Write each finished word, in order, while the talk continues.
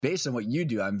based on what you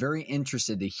do, I'm very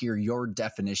interested to hear your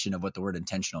definition of what the word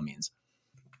intentional means.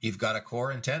 You've got a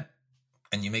core intent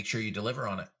and you make sure you deliver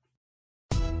on it.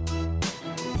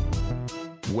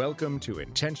 Welcome to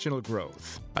Intentional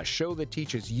Growth, a show that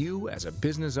teaches you as a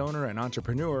business owner and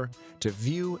entrepreneur to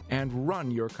view and run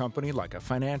your company like a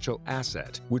financial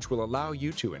asset, which will allow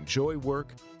you to enjoy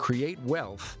work, create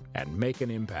wealth, and make an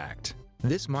impact.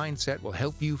 This mindset will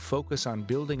help you focus on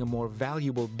building a more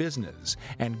valuable business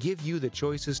and give you the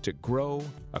choices to grow,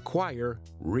 acquire,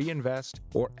 reinvest,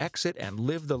 or exit and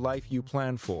live the life you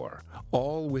plan for,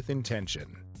 all with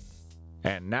intention.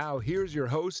 And now here's your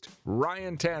host,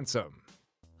 Ryan Tansom.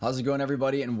 How's it going,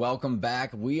 everybody, and welcome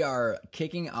back. We are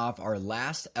kicking off our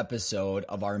last episode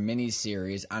of our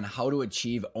mini-series on how to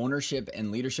achieve ownership and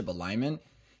leadership alignment.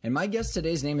 And my guest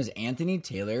today's name is Anthony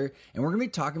Taylor, and we're going to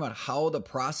be talking about how the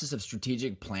process of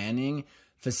strategic planning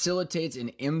facilitates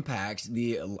and impacts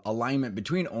the alignment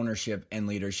between ownership and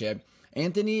leadership.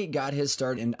 Anthony got his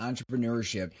start in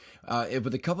entrepreneurship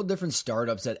with a couple different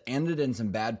startups that ended in some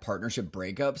bad partnership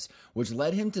breakups, which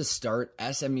led him to start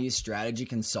SME strategy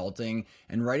consulting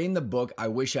and writing the book I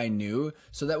Wish I Knew,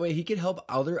 so that way he could help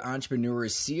other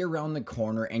entrepreneurs see around the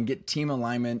corner and get team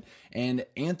alignment. And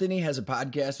Anthony has a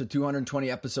podcast with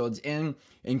 220 episodes in,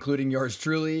 including yours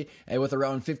truly, and with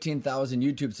around 15,000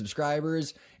 YouTube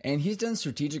subscribers. And he's done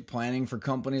strategic planning for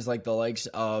companies like the likes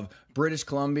of British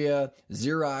Columbia,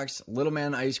 Xerox, Little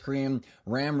Man Ice Cream,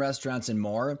 Ram Restaurants, and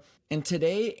more. And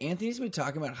today, Anthony's going to be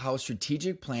talking about how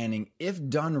strategic planning, if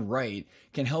done right,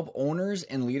 can help owners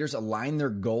and leaders align their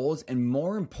goals and,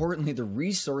 more importantly, the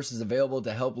resources available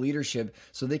to help leadership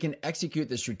so they can execute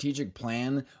the strategic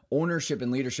plan ownership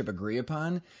and leadership agree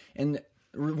upon. And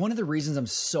one of the reasons I'm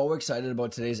so excited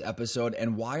about today's episode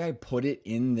and why I put it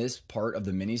in this part of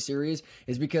the mini-series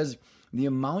is because the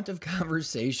amount of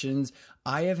conversations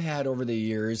I have had over the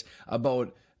years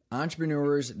about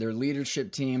entrepreneurs, their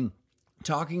leadership team,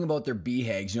 talking about their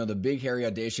BHAGs, the big, hairy,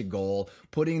 audacious goal,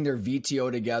 putting their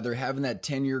VTO together, having that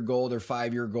 10-year goal, their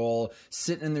 5-year goal,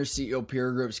 sitting in their CEO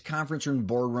peer groups, conference room,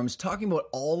 boardrooms, talking about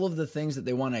all of the things that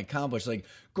they want to accomplish, like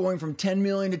going from 10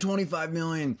 million to 25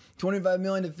 million, 25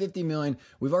 million to 50 million.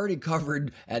 We've already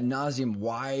covered ad nauseum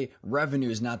why revenue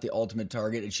is not the ultimate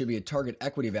target. It should be a target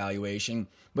equity valuation.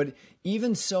 But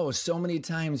even so many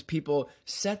times people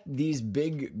set these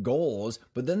big goals,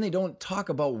 but then they don't talk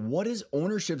about what is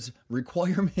ownership's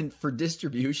requirement for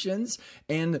distributions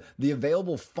and the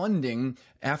available funding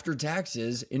after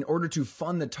taxes in order to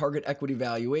fund the target equity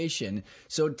valuation.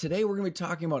 So today we're going to be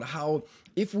talking about how,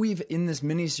 if we've in this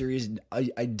mini-series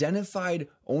identified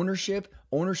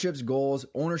ownership's goals,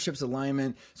 ownership's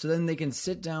alignment, so then they can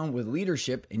sit down with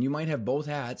leadership, and you might have both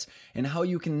hats, and how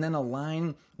you can then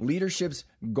align leadership's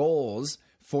goals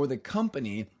for the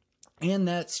company, and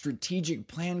that strategic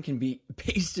plan can be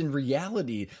based in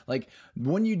reality. Like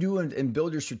when you do and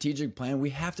build your strategic plan,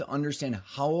 we have to understand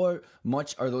how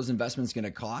much are those investments going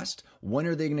to cost, when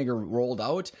are they going to get rolled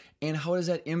out, and how does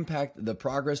that impact the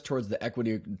progress towards the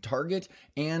equity target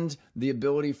and the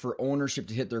ability for ownership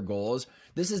to hit their goals.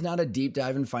 This is not a deep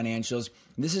dive in financials.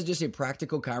 This is just a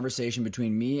practical conversation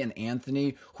between me and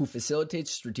Anthony, who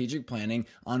facilitates strategic planning,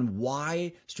 on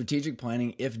why strategic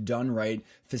planning, if done right,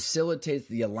 facilitates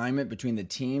the alignment between the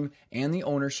team and the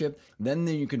ownership. Then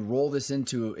you can roll this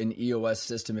into an EOS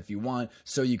system if you want,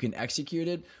 so you can execute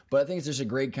it. But I think it's just a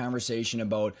great conversation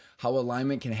about how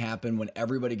alignment can happen when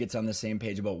everybody gets on the same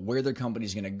page about where their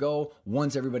company's going to go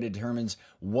once everybody determines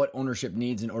what ownership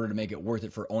needs in order to make it worth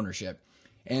it for ownership.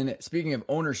 And speaking of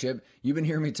ownership, you've been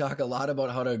hearing me talk a lot about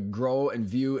how to grow and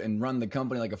view and run the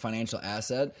company like a financial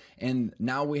asset. And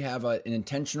now we have an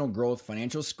intentional growth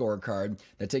financial scorecard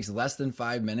that takes less than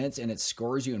 5 minutes, and it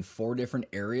scores you in 4 different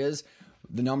areas.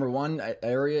 The number one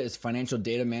area is financial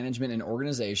data management and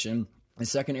organization. The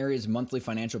second area is monthly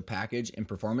financial package and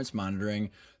performance monitoring.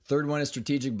 Third one is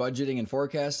strategic budgeting and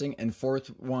forecasting. And fourth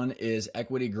one is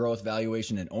equity growth,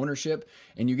 valuation, and ownership.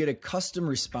 And you get a custom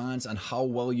response on how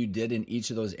well you did in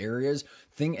each of those areas,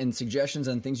 and suggestions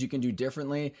on things you can do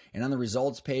differently. And on the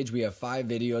results page, we have 5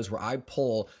 videos where I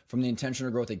pull from the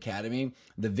Intentional Growth Academy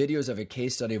the videos of a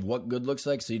case study of what good looks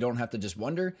like, so you don't have to just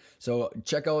wonder. So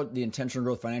check out the Intentional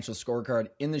Growth Financial Scorecard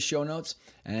in the show notes.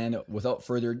 And without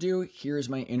further ado, here's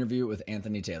my interview with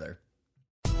Anthony Taylor.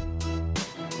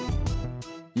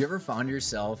 You ever found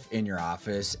yourself in your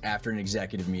office after an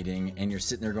executive meeting and you're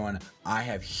sitting there going, I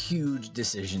have huge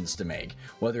decisions to make,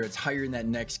 whether it's hiring that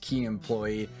next key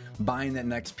employee, buying that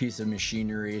next piece of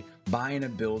machinery, buying a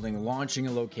building, launching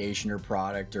a location or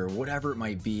product or whatever it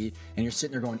might be, and you're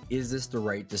sitting there going, is this the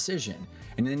right decision?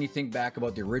 And then you think back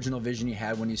about the original vision you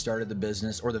had when you started the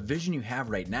business or the vision you have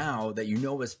right now that you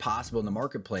know is possible in the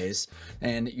marketplace,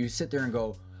 and you sit there and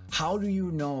go, how do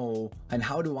you know and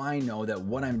how do I know that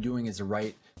what I'm doing is the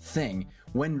right thing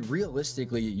when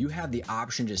realistically you have the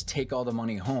option to just take all the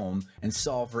money home and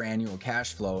solve for annual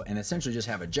cash flow and essentially just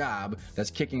have a job that's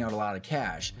kicking out a lot of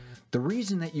cash? The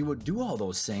reason that you would do all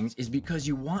those things is because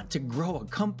you want to grow a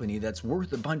company that's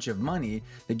worth a bunch of money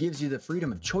that gives you the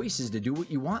freedom of choices to do what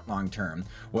you want long term,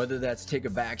 whether that's take a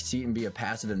back seat and be a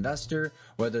passive investor,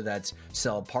 whether that's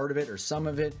sell part of it or some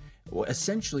of it,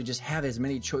 essentially just have as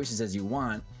many choices as you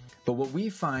want. But what we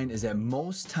find is that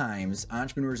most times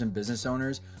entrepreneurs and business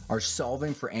owners are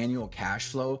solving for annual cash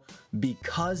flow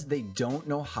because they don't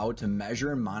know how to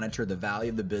measure and monitor the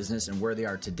value of the business and where they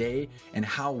are today and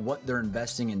how what they're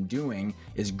investing in doing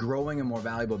is growing a more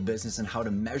valuable business and how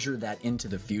to measure that into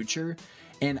the future.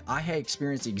 And I had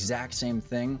experienced the exact same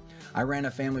thing. I ran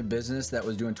a family business that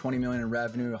was doing 20 million in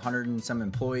revenue, 100 and some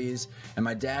employees. And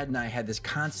my dad and I had this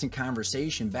constant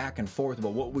conversation back and forth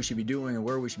about what we should be doing and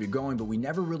where we should be going. But we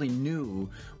never really knew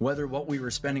whether what we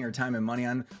were spending our time and money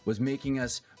on was making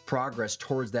us progress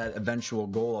towards that eventual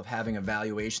goal of having a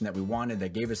valuation that we wanted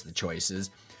that gave us the choices.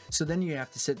 So then you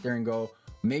have to sit there and go,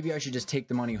 maybe I should just take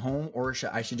the money home or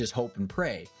I should just hope and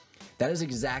pray. That is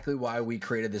exactly why we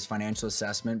created this financial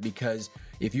assessment, because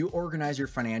if you organize your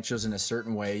financials in a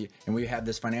certain way, and we have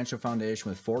this financial foundation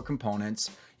with 4 components,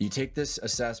 you take this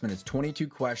assessment, it's 22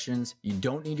 questions, you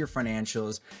don't need your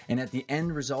financials, and at the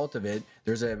end result of it,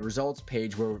 there's a results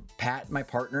page where Pat, my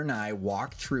partner, and I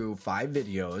walk through 5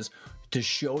 videos to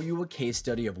show you a case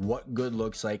study of what good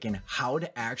looks like and how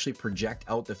to actually project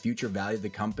out the future value of the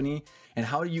company and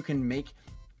how you can make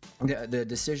the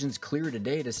decisions clear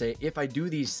today to say, if I do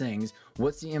these things,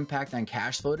 what's the impact on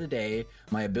cash flow today,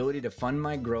 my ability to fund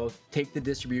my growth, take the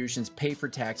distributions, pay for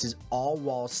taxes, all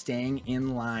while staying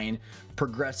in line,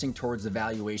 progressing towards the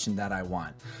valuation that I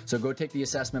want. So go take the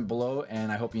assessment below,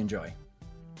 and I hope you enjoy.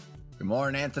 Good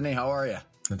morning, Anthony. How are you?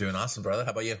 I'm doing awesome, brother.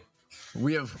 How about you?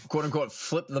 We have, quote unquote,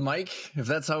 flipped the mic, if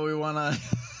that's how we want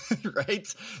to, right?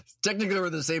 Technically, we're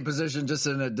in the same position, just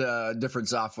in a different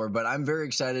software. But I'm very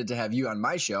excited to have you on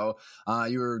my show.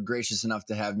 You were gracious enough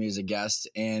to have me as a guest.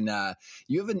 And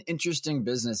you have an interesting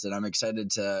business that I'm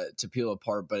excited to peel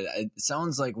apart. But it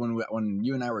sounds like when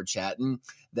you and I were chatting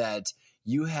that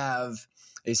you have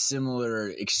a similar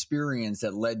experience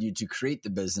that led you to create the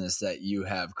business that you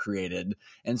have created.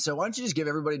 And so why don't you just give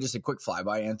everybody just a quick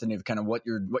flyby, Anthony, of kind of what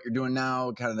you're doing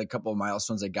now, kind of the couple of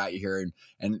milestones that got you here,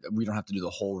 and we don't have to do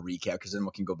the whole recap because then we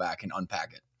can go back and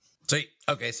unpack it. Sweet.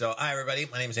 Okay, so hi, everybody.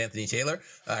 My name is Anthony Taylor.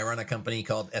 I run a company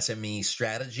called SME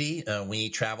Strategy. We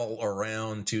travel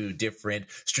around to different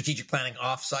strategic planning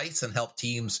offsites and help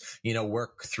teams,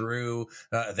 work through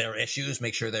their issues,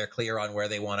 make sure they're clear on where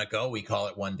they want to go. We call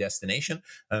it one destination.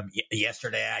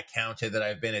 Yesterday, I counted that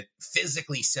I've been at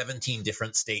physically 17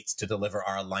 different states to deliver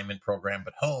our alignment program,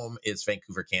 but home is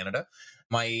Vancouver, Canada.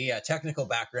 My technical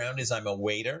background is I'm a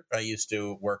waiter. I used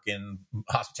to work in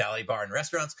hospitality, bar, and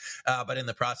restaurants, but in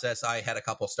the process, I had a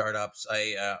couple startups.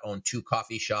 I owned 2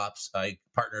 coffee shops. I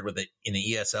partnered with it in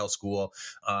the ESL school.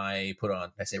 I put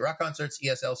on, rock concerts,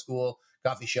 ESL school,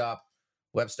 coffee shop,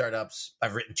 web startups.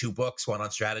 I've written 2 books, one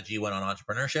on strategy, one on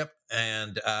entrepreneurship.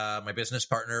 And my business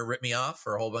partner ripped me off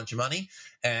for a whole bunch of money.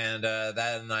 And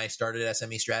then I started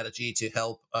SME Strategy to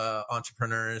help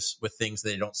entrepreneurs with things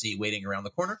they don't see waiting around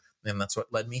the corner. And that's what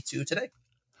led me to today.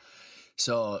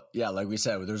 So, yeah, like we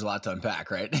said, there's a lot to unpack,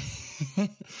 right?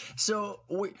 So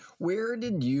where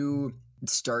did you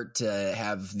start to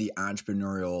have the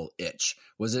entrepreneurial itch?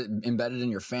 Was it embedded in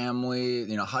your family?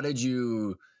 How did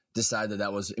you decide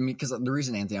that was, because the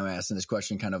reason, Anthony, I'm asking this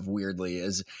question kind of weirdly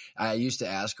is I used to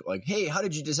ask, like, hey, how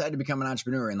did you decide to become an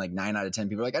entrepreneur? And like 9 out of 10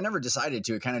 people are like, I never decided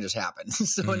to, it kind of just happened.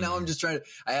 So now I'm just I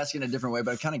ask in a different way,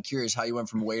 but I'm kind of curious how you went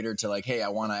from waiter to like, hey, I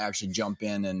want to actually jump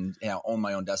in and own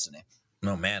my own destiny.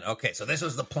 Oh, man. Okay. So this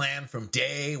was the plan from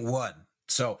day one.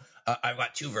 So I've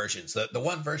got 2 versions. The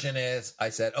one version is I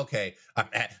said, okay,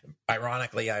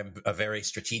 ironically, I'm a very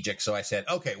strategic. So I said,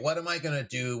 okay, what am I going to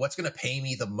do? What's going to pay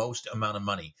me the most amount of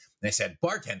money? And they said,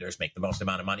 bartenders make the most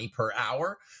amount of money per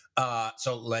hour.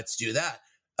 So let's do that.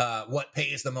 What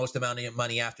pays the most amount of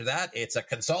money after that? It's a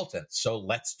consultant. So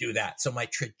let's do that. So my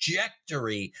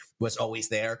trajectory was always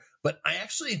there. but I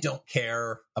actually don't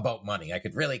care about money. I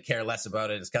could really care less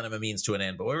about it. It's kind of a means to an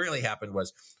end. But what really happened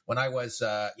was when I was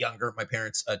younger, my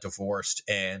parents divorced.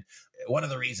 And one of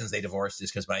the reasons they divorced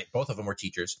is because both of them were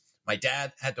teachers. My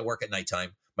dad had to work at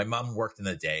nighttime. My mom worked in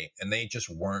the day, and they just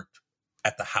weren't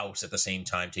at the house at the same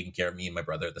time, taking care of me and my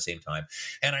brother at the same time.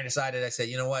 And I said,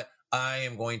 you know what? I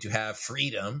am going to have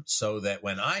freedom so that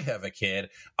when I have a kid,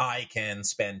 I can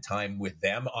spend time with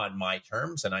them on my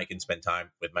terms and I can spend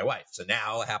time with my wife. So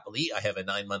now, happily, I have a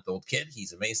 9-month-old kid.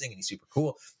 He's amazing and he's super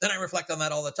cool. Then I reflect on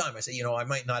that all the time. I say, I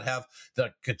might not have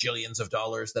the gajillions of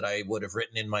dollars that I would have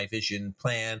written in my vision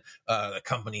plan. The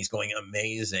company's going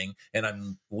amazing and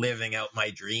I'm living out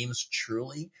my dreams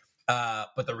truly.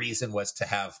 But the reason was to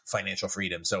have financial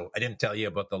freedom. So I didn't tell you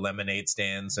about the lemonade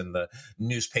stands and the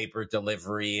newspaper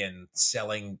delivery and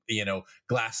selling,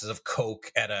 glasses of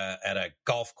Coke at a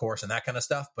golf course and that kind of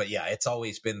stuff. But yeah, it's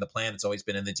always been the plan. It's always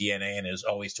been in the DNA and is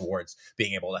always towards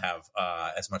being able to have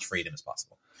as much freedom as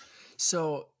possible.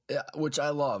 So, which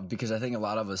I love because I think a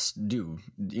lot of us do,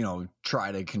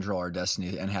 try to control our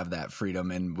destiny and have that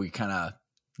freedom. And we kind of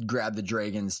grab the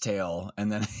dragon's tail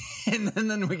and then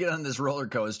we get on this roller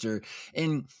coaster.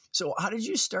 And so how did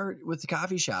you start with the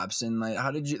coffee shops and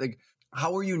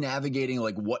how were you navigating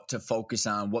what to focus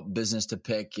on, what business to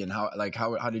pick, and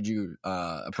how did you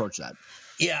approach that?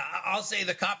 Yeah, I'll say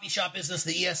the coffee shop business,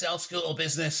 the ESL school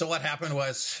business. So what happened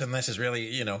was, and this is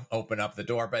really, open up the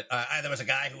door, but there was a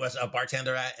guy who was a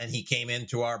bartender and he came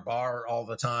into our bar all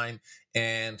the time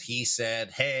and he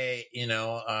said, hey,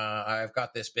 I've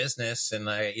got this business and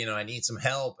I need some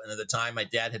help. And at the time my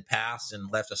dad had passed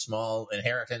and left a small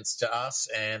inheritance to us.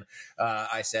 And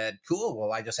I said, cool.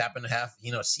 Well, I just happen to have,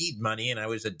 seed money and I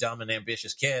was a dumb and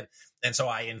ambitious kid. And so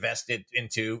I invested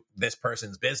into this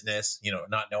person's business,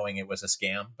 not knowing it was a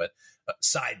scam. But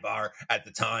sidebar, at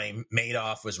the time,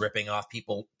 Madoff was ripping off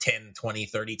people 10, 20,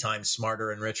 30 times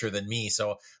smarter and richer than me.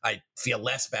 So I feel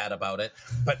less bad about it.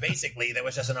 But basically, there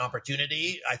was just an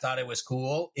opportunity. I thought it was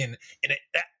cool. In it,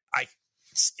 I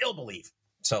still believe.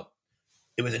 So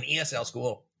it was an ESL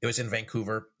school. It was in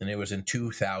Vancouver, and it was in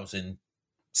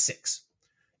 2006.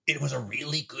 It was a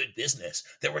really good business.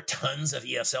 There were tons of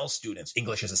ESL students,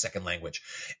 English as a second language.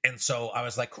 And so I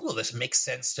was like, cool, this makes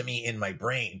sense to me in my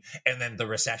brain. And then the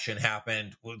recession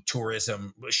happened,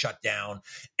 tourism was shut down.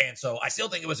 And so I still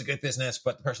think it was a good business,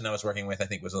 but the person I was working with, I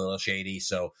think was a little shady.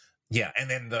 So yeah. And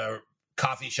then the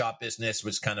coffee shop business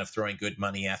was kind of throwing good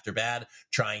money after bad,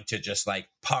 trying to just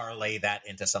parlay that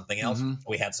into something else. Mm-hmm.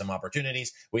 We had some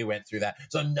opportunities. We went through that.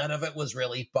 So none of it was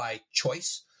really by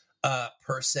choice.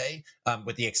 Per se,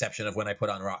 with the exception of when I put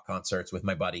on rock concerts with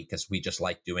my buddy, because we just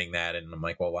like doing that. And I'm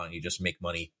like, well, why don't you just make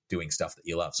money doing stuff that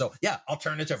you love? So yeah,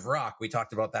 alternative rock. We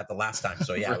talked about that the last time.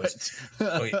 So yeah,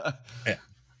 right. Yeah.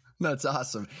 That's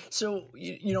awesome. So,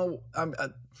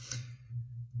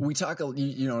 we talk,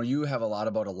 you have a lot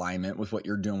about alignment with what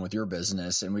you're doing with your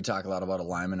business, and we talk a lot about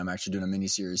alignment. I'm actually doing a mini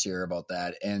series here about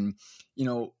that. And,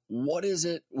 what is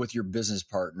it with your business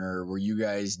partner where you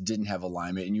guys didn't have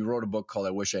alignment? And you wrote a book called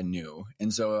I Wish I Knew.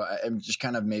 And so I'm just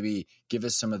kind of maybe give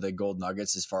us some of the gold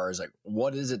nuggets as far as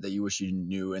what is it that you wish you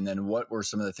knew? And then what were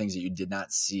some of the things that you did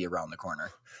not see around the corner?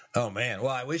 Oh man.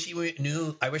 Well, I wish I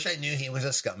knew he was a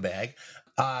scumbag.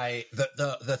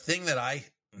 The thing that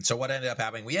so what ended up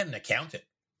happening, we had an accountant.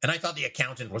 And I thought the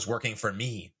accountant was working for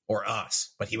me or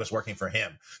us, but he was working for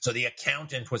him. So the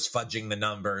accountant was fudging the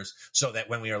numbers so that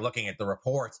when we were looking at the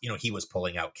reports, he was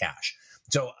pulling out cash.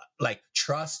 So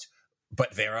trust,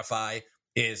 but verify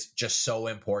is just so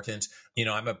important.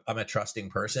 I'm a trusting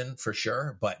person for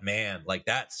sure, but man,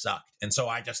 that sucked. And so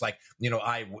I just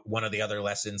one of the other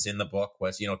lessons in the book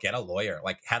was, get a lawyer.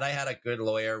 Had I had a good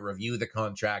lawyer review the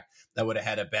contract, I would have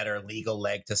had a better legal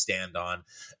leg to stand on.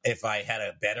 If I had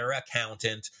a better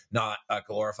accountant, not a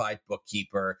glorified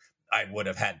bookkeeper, I would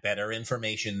have had better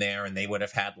information there, and they would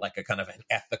have had a kind of an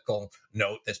ethical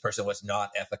note. This person was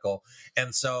not ethical.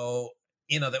 And so,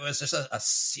 there was just a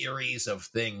series of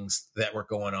things that were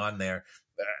going on there.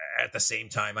 At the same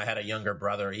time, I had a younger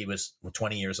brother. He was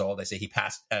 20 years old. They say he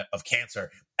passed of cancer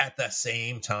at the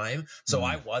same time. So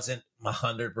I wasn't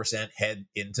 100% head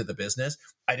into the business.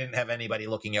 I didn't have anybody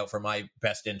looking out for my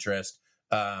best interest.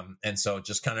 And so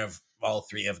just kind of all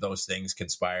three of those things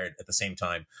conspired at the same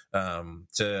time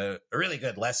to a really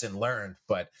good lesson learned.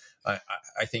 But I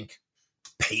think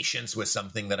patience was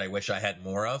something that I wish I had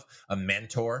more of, a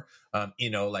mentor.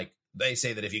 They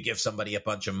say that if you give somebody a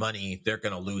bunch of money, they're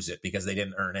going to lose it because they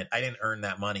didn't earn it. I didn't earn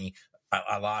that money.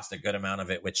 I lost a good amount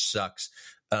of it, which sucks.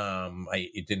 I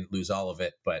didn't lose all of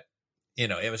it, but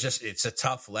it's a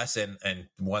tough lesson and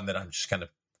one that I'm just kind of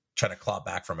trying to claw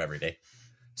back from every day.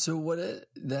 So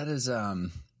that is,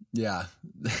 Yeah.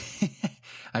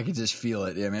 I could just feel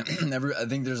it. Yeah, man. I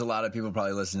think there's a lot of people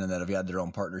probably listening that have had their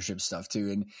own partnership stuff too.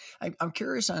 And I'm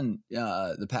curious on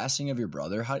the passing of your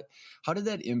brother. How did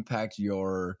that impact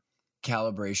your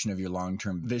calibration of your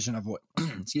long-term vision of what,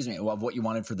 excuse me, of what you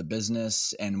wanted for the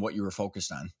business and what you were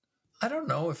focused on? I don't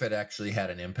know if it actually had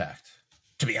an impact,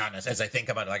 to be honest. As I think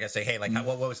about it, like I say, hey, like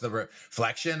what was the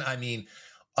reflection? I mean,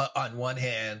 on one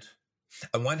hand,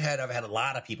 I've had a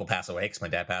lot of people pass away because my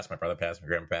dad passed, my brother passed, my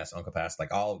grandma passed, uncle passed,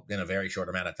 like all in a very short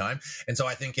amount of time. And so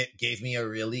I think it gave me a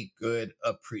really good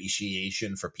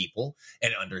appreciation for people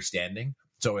and understanding.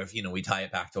 So if, we tie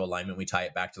it back to alignment, we tie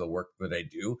it back to the work that I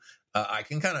do, I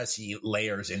can kind of see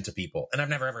layers into people. And I've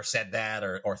never ever said that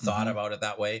or thought about it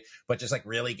that way, but just like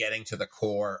really getting to the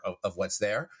core of what's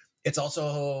there. It's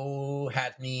also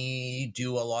had me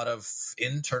do a lot of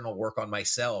internal work on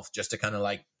myself just to kind of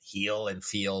like heal and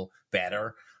feel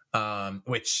better,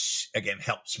 which again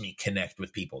helps me connect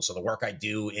with people. So the work I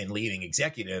do in leading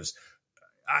executives,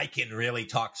 I can really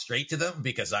talk straight to them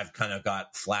because I've kind of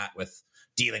got flat with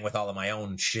dealing with all of my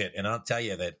own shit. And I'll tell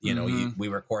you that, we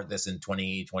record this in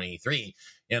 2023,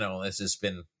 this has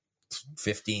been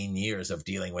 15 years of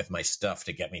dealing with my stuff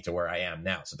to get me to where I am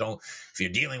now. So if you're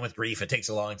dealing with grief, it takes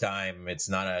a long time. It's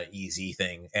not an easy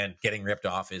thing. And getting ripped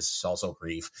off is also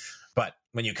grief. But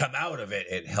when you come out of it,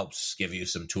 it helps give you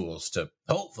some tools to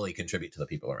hopefully contribute to the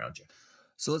people around you.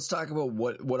 So let's talk about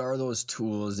what are those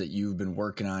tools that you've been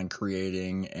working on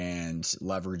creating and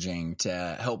leveraging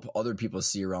to help other people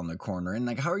see around the corner. And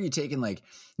like, how are you taking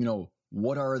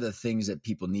what are the things that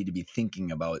people need to be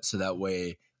thinking about so that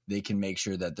way they can make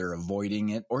sure that they're avoiding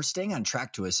it or staying on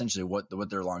track to essentially what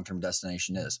their long-term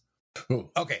destination is? Ooh,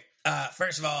 okay.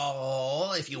 First of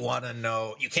all, if you want to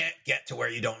know, you can't get to where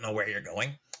you don't know where you're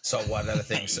going. So one of the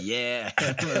things yeah.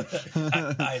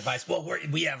 I advise, well,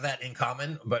 we have that in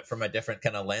common, but from a different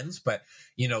kind of lens, but,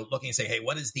 looking and say, hey,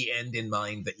 what is the end in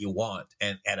mind that you want?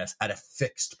 And at a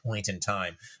fixed point in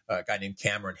time, a guy named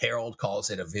Cameron Harold calls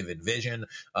it a vivid vision,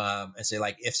 and say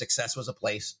like, if success was a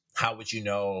place, how would you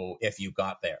know if you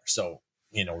got there? So,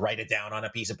 write it down on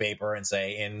a piece of paper and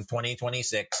say, in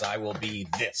 2026, I will be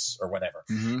this or whatever.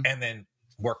 Mm-hmm. And then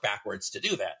work backwards to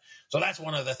do that. So that's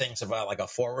one of the things about like a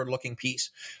forward-looking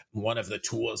piece. One of the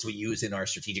tools we use in our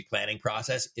strategic planning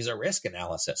process is a risk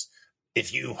analysis.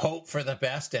 If you hope for the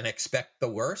best and expect the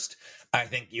worst, I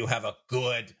think you have a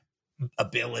good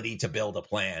ability to build a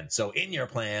plan. So in your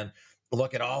plan,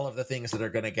 look at all of the things that are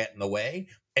going to get in the way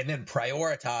and then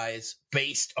prioritize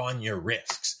based on your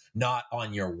risks, not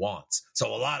on your wants.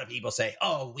 So a lot of people say,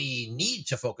 oh, we need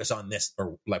to focus on this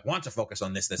or like want to focus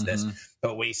on this.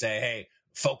 But we say, hey,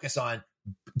 focus on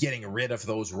getting rid of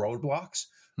those roadblocks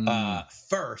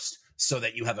first so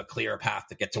that you have a clear path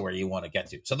to get to where you want to get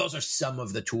to. So those are some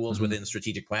of the tools within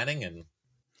strategic planning. And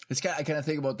I kind of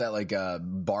think about that like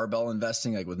barbell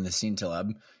investing, like with Nassim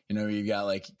Taleb. You've got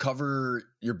like cover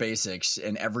your basics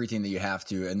and everything that you have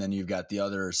to, and then you've got the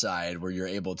other side where you're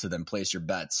able to then place your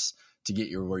bets to get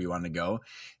you where you want to go.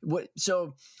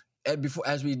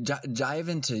 As we dive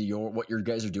into what your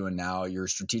guys are doing now, your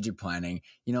strategic planning,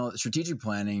 strategic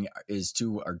planning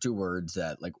are two words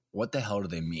that like, what the hell do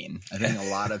they mean? I think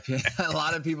a lot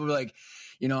of people are like,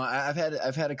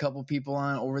 I've had a couple people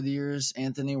on over the years,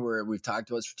 Anthony, where we've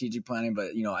talked about strategic planning,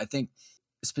 but I think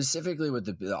specifically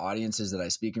with the audiences that I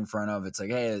speak in front of, it's like,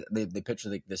 hey, they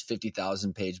picture like this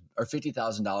 50,000 page or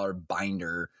 $50,000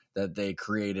 binder that they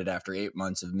created after 8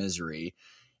 months of misery.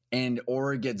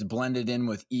 Or it gets blended in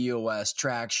with EOS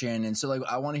traction. And so like,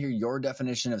 I want to hear your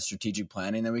definition of strategic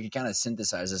planning. Then we can kind of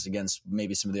synthesize this against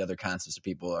maybe some of the other concepts that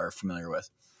people are familiar with.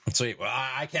 Sweet. Well,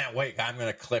 I can't wait. I'm going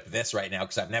to clip this right now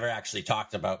because I've never actually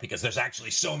talked about, because there's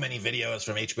actually so many videos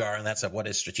from HBR and that's what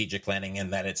is strategic planning,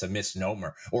 and that it's a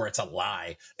misnomer or it's a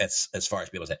lie as far as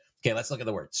people say. Okay, let's look at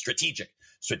the word strategic.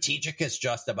 Strategic is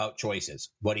just about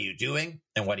choices. What are you doing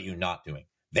and what are you not doing?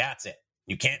 That's it.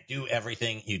 You can't do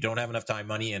everything. You don't have enough time,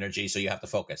 money, energy, so you have to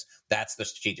focus. That's the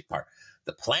strategic part.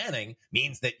 The planning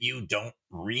means that you don't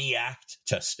react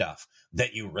to stuff,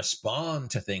 that you respond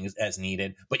to things as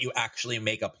needed, but you actually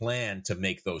make a plan to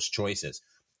make those choices.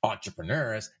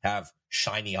 Entrepreneurs have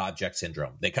shiny object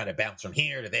syndrome. They kind of bounce from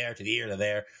here to there to here to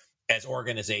there. As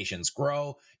organizations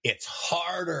grow, it's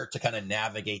harder to kind of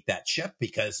navigate that ship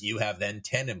because you have then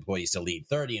 10 employees to lead,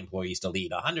 30 employees to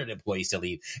lead, 100 employees to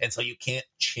lead. And so you can't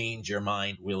change your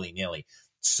mind willy-nilly.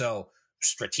 So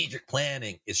strategic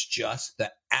planning is just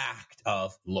the act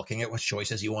of looking at what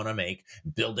choices you want to make,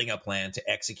 building a plan to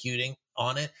executing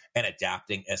on it, and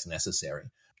adapting as necessary.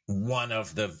 one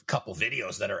of the couple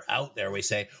videos that are out there, we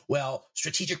say, well,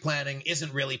 strategic planning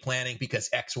isn't really planning because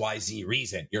XYZ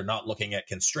reason. You're not looking at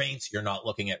constraints. You're not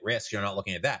looking at risk. You're not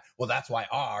looking at that. Well, that's why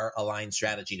our aligned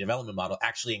strategy development model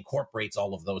actually incorporates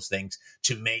all of those things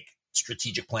to make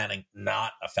strategic planning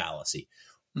not a fallacy.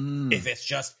 If it's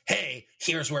just, hey,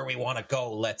 here's where we want to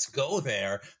go, let's go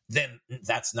there, then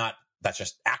that's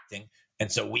just acting.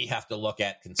 And so we have to look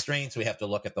at constraints. We have to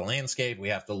look at the landscape. We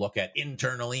have to look at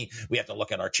internally. We have to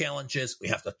look at our challenges. We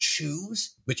have to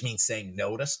choose, which means saying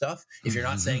no to stuff. If you're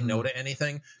not saying no to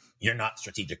anything, you're not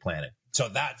strategic planning. So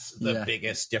that's the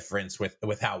biggest difference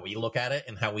with how we look at it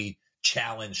and how we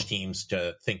challenge teams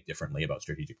to think differently about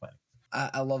strategic planning.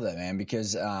 I love that, man,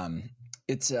 because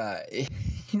it's I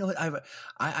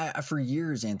for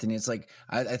years, Anthony, it's like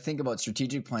I think about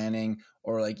strategic planning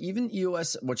or like even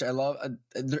EOS, which I love.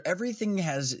 Everything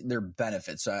has their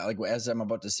benefits. So as I'm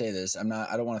about to say this, I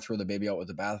don't want to throw the baby out with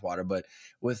the bathwater, but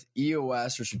with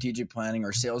EOS or strategic planning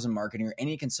or sales and marketing or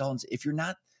any consultants, if you're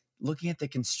not looking at the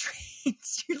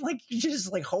constraints, you're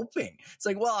just like hoping. It's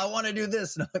like, well, I want to do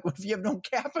this. And I'm like, what if you have no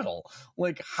capital?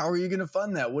 Like, how are you going to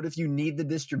fund that? What if you need the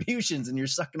distributions and you're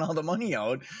sucking all the money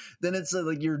out? Then it's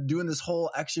like you're doing this whole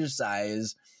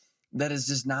exercise that is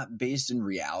just not based in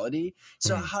reality.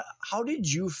 So how did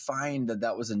you find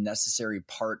that was a necessary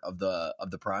part of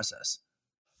the process?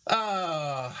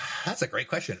 That's a great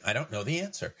question. I don't know the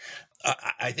answer.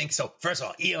 I think so. First of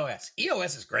all, EOS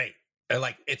is great.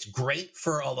 Like, it's great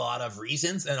for a lot of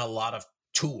reasons and a lot of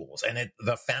tools. And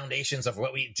the foundations of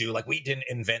what we do, like, we didn't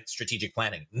invent strategic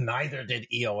planning. Neither did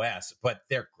EOS, but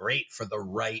they're great for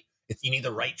you need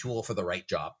the right tool for the right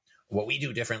job. What we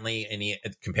do differently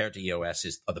compared to EOS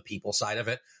is the people side of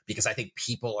it, because I think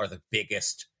people are the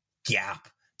biggest gap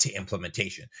to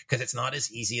implementation, because it's not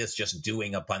as easy as just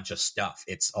doing a bunch of stuff.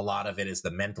 A lot of it is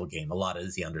the mental game. A lot of it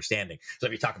is the understanding. So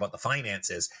if you talk about the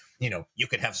finances, you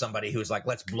could have somebody who's like,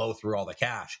 let's blow through all the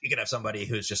cash. You could have somebody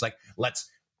who's just like, let's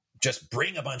just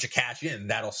bring a bunch of cash in.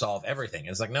 That'll solve everything.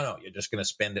 It's like, no, you're just going to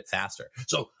spend it faster.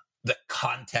 So the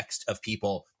context of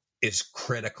people is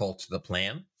critical to the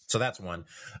plan. So that's one.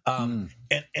 And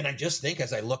I just think,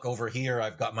 as I look over here,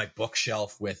 I've got my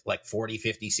bookshelf with like 40,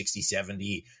 50, 60,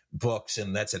 70 books,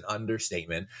 and that's an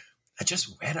understatement. I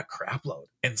just read a crap load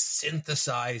and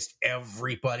synthesized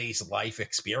everybody's life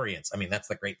experience. I mean, that's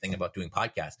the great thing about doing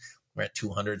podcasts. We're at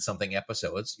 200 something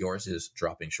episodes. Yours is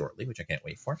dropping shortly, which I can't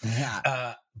wait for.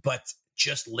 Yeah. But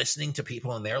just listening to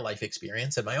people and their life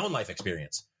experience and my own life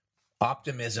experience,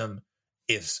 optimism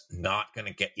is not going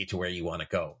to get you to where you want to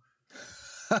go.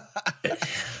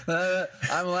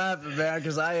 I'm laughing, man,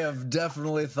 because I have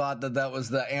definitely thought that was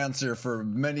the answer for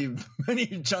many,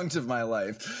 many chunks of my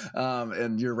life.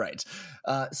 And you're right.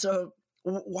 So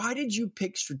why did you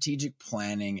pick strategic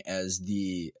planning as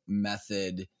the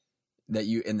method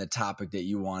in the topic that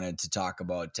you wanted to talk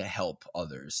about to help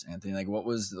others, Anthony? Like, what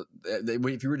was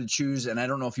if you were to choose, and I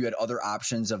don't know if you had other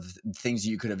options of things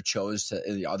you could have chose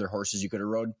the other horses you could have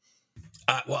rode?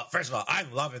 Well, first of all,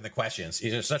 I'm loving the questions.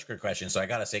 These are such good questions. So I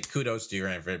got to say kudos to you,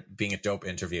 Ryan, for being a dope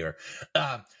interviewer.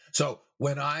 So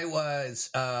when I was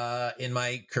in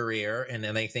my career, and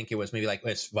I think it was maybe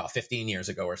 15 years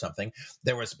ago or something,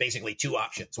 there was basically two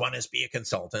options. One is be a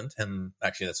consultant, and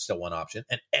actually that's still one option.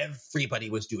 And everybody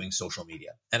was doing social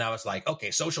media. And I was like,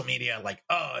 okay, social media, I'm like,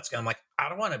 I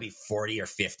don't want to be 40 or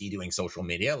 50 doing social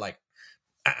media. Like,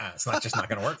 it's not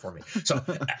going to work for me. So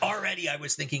already I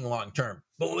was thinking long term.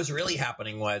 But what was really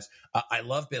happening was I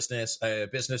love business, a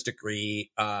business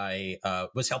degree. I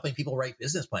was helping people write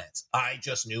business plans. I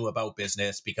just knew about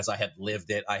business because I had lived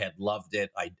it. I had loved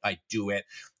it. I do it.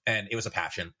 And it was a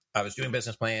passion. I was doing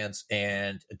business plans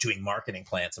and doing marketing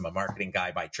plans. I'm a marketing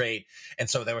guy by trade. And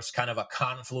so there was kind of a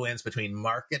confluence between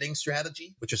marketing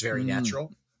strategy, which is very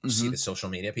natural. You see the social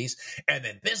media piece, and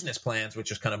then business plans,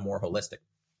 which is kind of more holistic.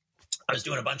 I was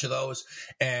doing a bunch of those,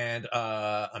 and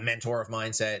a mentor of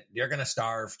mine said, you're going to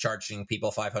starve charging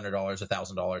people $500,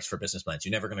 $1,000 for business plans.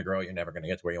 You're never going to grow. You're never going to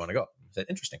get to where you want to go. I said,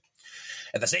 interesting.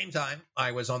 At the same time,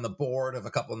 I was on the board of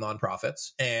a couple of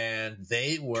nonprofits, and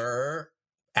they were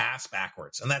ass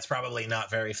backwards. And that's probably not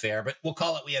very fair, but we'll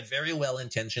call it, we had very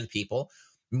well-intentioned people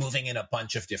moving in a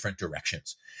bunch of different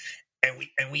directions. And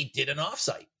we did an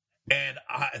offsite. And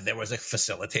there was a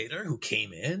facilitator who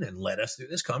came in and led us through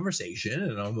this conversation.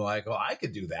 And I'm like, oh, I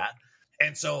could do that.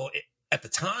 And so at the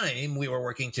time, we were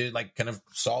working to kind of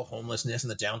solve homelessness in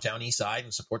the downtown east side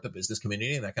and support the business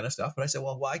community and that kind of stuff. But I said,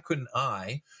 well, why couldn't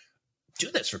I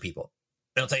do this for people?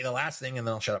 And I'll tell you the last thing, and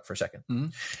then I'll shut up for a second,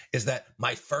 is that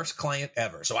my first client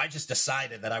ever. So I just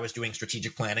decided that I was doing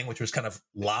strategic planning, which was kind of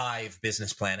live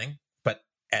business planning, but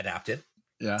adapted.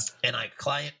 Yeah. And a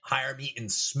client hired me in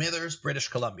Smithers, British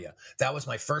Columbia. That was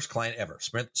my first client ever.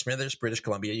 Smithers, British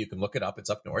Columbia. You can look it up. It's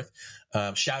up north.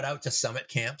 Shout out to Summit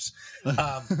Camps.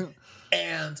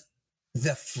 And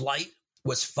the flight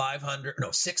was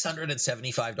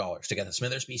 $675 to get to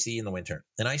Smithers, BC in the winter.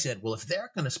 And I said, well, if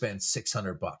they're going to spend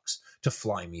 $600 to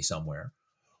fly me somewhere,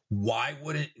 why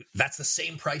wouldn't that's the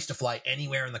same price to fly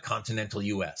anywhere in the continental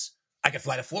US? I could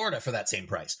fly to Florida for that same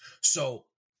price. So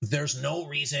there's no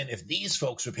reason if these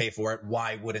folks would pay for it,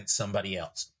 why wouldn't somebody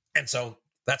else? And so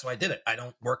that's why I did it. I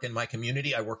don't work in my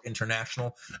community. I work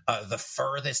international. The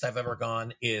furthest I've ever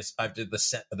gone is I did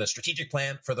the strategic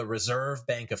plan for the Reserve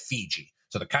Bank of Fiji.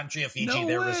 So the country of Fiji,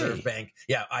 their reserve bank.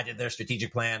 Yeah, I did their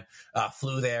strategic plan,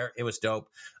 flew there. It was dope.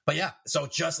 But yeah, so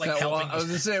just like helping. I was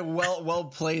going to say,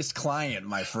 well-placed client,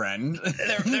 my friend.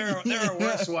 There are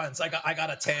worse ones. I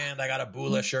got a tan. I got a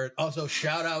Bula shirt. Also,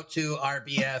 shout out to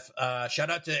RBF. Shout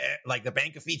out to like the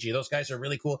Bank of Fiji. Those guys are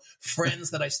really cool.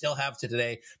 Friends that I still have to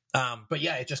today. But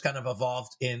yeah, it just kind of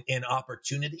evolved in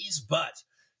opportunities. But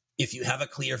if you have a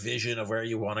clear vision of where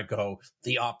you want to go,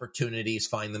 the opportunities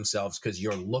find themselves because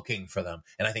you're looking for them.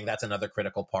 And I think that's another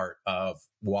critical part of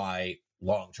why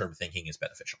long-term thinking is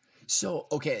beneficial. So,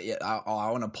 okay, yeah,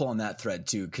 I want to pull on that thread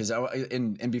too, because I want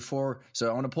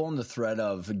to pull on the thread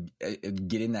of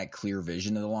getting that clear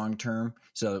vision of the long-term.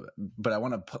 So, but I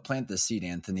want to plant the seed,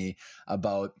 Anthony,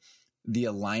 about the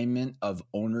alignment of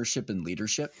ownership and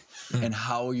leadership and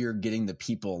how you're getting the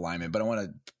people alignment. But I want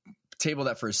to table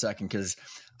that for a second, because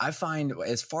I find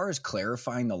as far as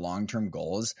clarifying the long-term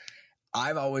goals,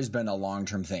 I've always been a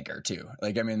long-term thinker too.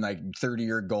 Like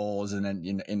 30-year goals. And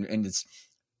then, and it's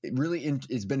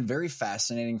been very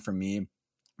fascinating for me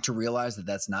to realize that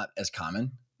that's not as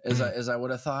common as I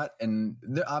would have thought. And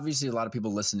obviously a lot of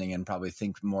people listening and probably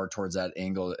think more towards that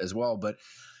angle as well. But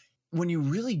when you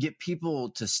really get people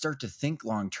to start to think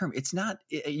long-term,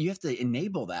 you have to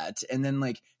enable that and then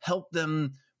like help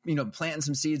them, planting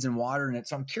some seeds and watering it.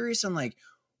 So I'm curious on like,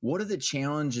 what are the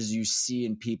challenges you see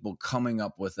in people coming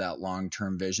up with that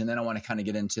long-term vision? Then I want to kind of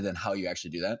get into then how you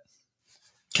actually do that.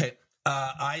 Okay.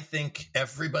 I think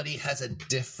everybody has a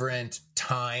different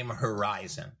time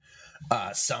horizon.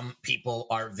 Some people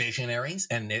are visionaries,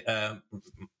 and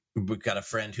we've got a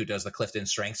friend who does the Clifton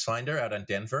Strengths Finder out in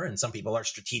Denver, and some people are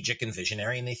strategic and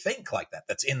visionary, and they think like that.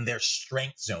 That's in their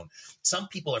strength zone. Some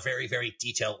people are very, very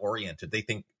detail oriented. They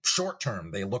think short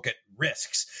term. They look at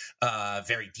risks,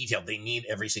 very detailed. They need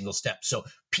every single step. So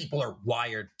people are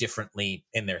wired differently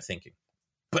in their thinking.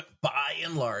 But by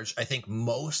and large, I think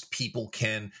most people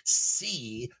can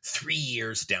see 3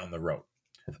 years down the road.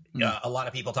 A lot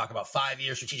of people talk about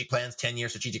 5-year strategic plans, 10-year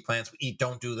strategic plans. We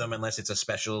don't do them unless it's a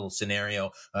special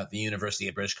scenario. The University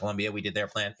of British Columbia, we did their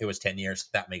plan. It was 10 years.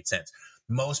 That made sense.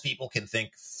 Most people can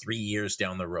think 3 years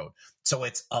down the road. So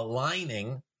it's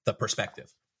aligning the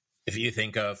perspective. If you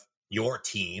think of your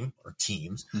team or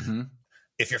teams,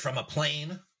 if you're from a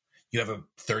plane, you have a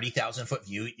 30,000 foot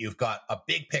view. You've got a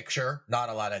big picture, not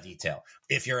a lot of detail.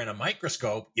 If you're in a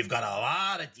microscope, you've got a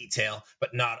lot of detail,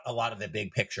 but not a lot of the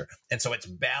big picture. And so it's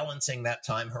balancing that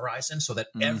time horizon so that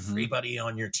everybody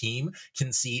on your team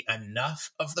can see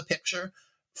enough of the picture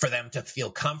for them to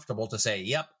feel comfortable to say,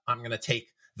 yep, I'm going to take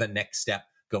the next step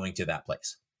going to that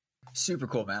place. Super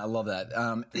cool, man. I love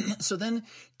that. So then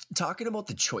talking about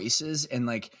the choices and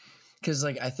because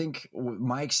I think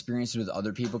my experience with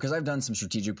other people, because I've done some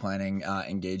strategic planning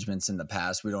engagements in the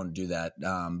past, we don't do that.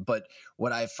 But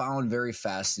what I found very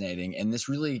fascinating, and this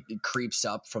really creeps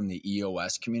up from the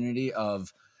EOS community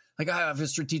of I have a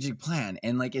strategic plan,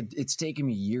 and it's taken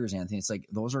me years, Anthony. It's like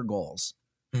those are goals.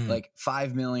 Like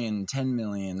 5 million, 10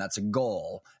 million, that's a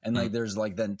goal. And there's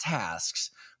then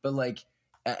tasks, but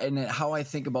and how I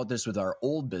think about this with our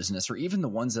old business, or even the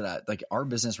ones that our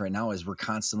business right now is we're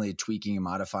constantly tweaking and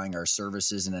modifying our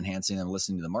services and enhancing them,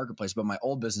 listening to the marketplace. But my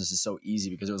old business is so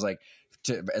easy because it was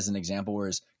as an example,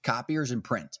 whereas copiers and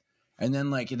print. And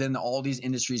then then all these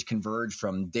industries converge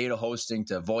from data hosting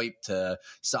to VoIP to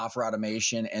software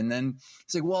automation. And then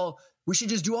it's well, we should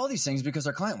just do all these things because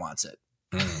our client wants it.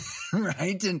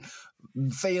 Right. And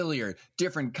failure,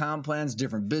 different comp plans,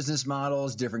 different business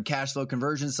models, different cash flow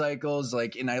conversion cycles.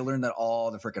 And I learned that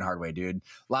all the freaking hard way, dude.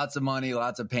 Lots of money,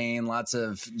 lots of pain, lots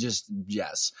of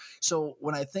yes. So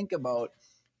when I think about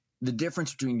the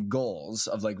difference between goals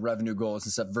of revenue goals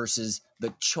and stuff versus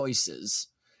the choices,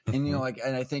 and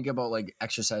and I think about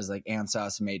exercise like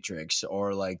ANSOS matrix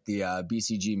or the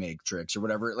BCG matrix or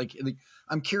whatever.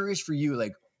 I'm curious for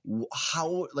you,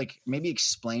 how maybe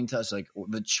explain to us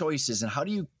the choices and how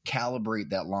do you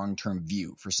calibrate that long-term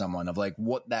view for someone of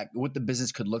what the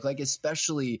business could look like,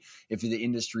 especially if the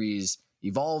industry is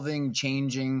evolving,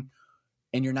 changing.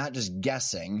 and you're not just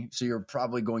guessing. So you're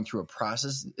probably going through a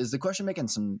process. Is the question making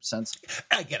some sense?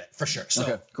 I get it for sure. So,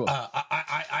 okay, cool.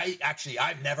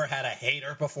 I've never had a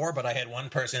hater before, but I had one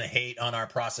person hate on our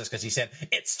process because he said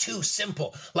it's too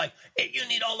simple. Like, you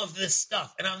need all of this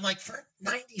stuff, and I'm like, for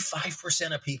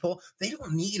 95% of people, they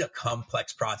don't need a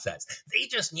complex process. They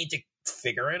just need to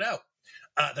figure it out.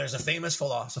 There's a famous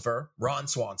philosopher, Ron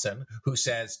Swanson, who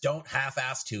says, "Don't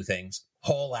half-ass two things,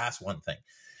 whole-ass one thing."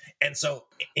 And so,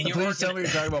 please tell me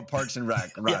you're talking about Parks and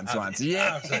Rec, Ron Swanson.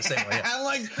 Yeah, I'm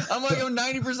like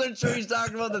 90% sure he's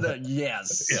talking about that.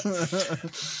 Yes. Yeah.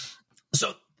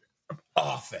 So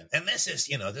often, and this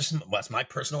is what's my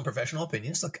personal and professional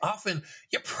opinions. Look, often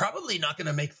you're probably not going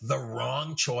to make the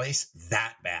wrong choice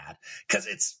that bad because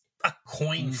it's a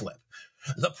coin flip.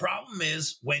 The problem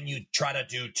is when you try to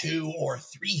do 2 or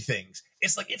 3 things,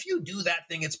 it's like if you do that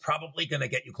thing, it's probably going to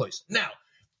get you close. Now,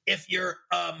 if you're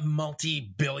a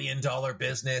multi-billion-dollar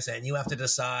business and you have to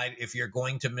decide if you're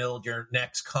going to build your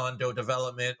next condo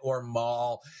development or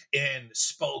mall in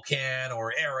Spokane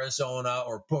or Arizona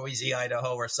or Boise,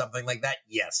 Idaho or something like that,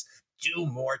 yes, do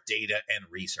more data and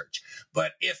research.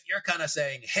 But if you're kind of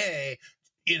saying, hey,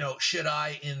 should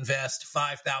I invest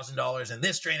 $5,000 in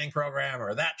this training program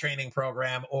or that training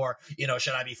program? Or,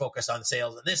 should I be focused on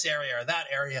sales in this area or that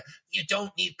area? You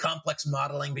don't need complex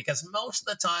modeling because most of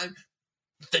the time,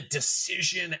 the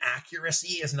decision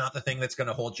accuracy is not the thing that's going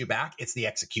to hold you back. It's the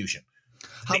execution.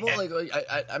 How about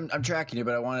I'm tracking you,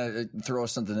 but I want to throw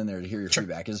something in there to hear your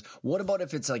feedback. Is what about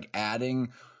if it's like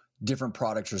adding different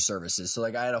products or services? So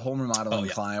like I had a home remodeling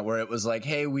client where it was like,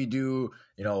 hey, we do,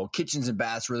 kitchens and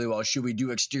baths really well. Should we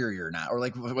do exterior now? Or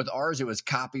like with ours, it was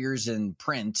copiers and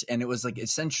print. And it was like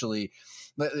essentially,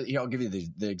 I'll give you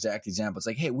the exact example. It's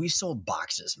like, hey, we sold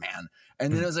boxes, man.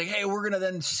 And then it was like, hey, we're going to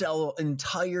then sell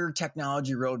entire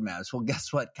technology roadmaps. Well,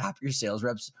 guess what? Copier sales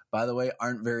reps, by the way,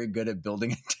 aren't very good at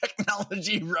building a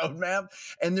technology roadmap.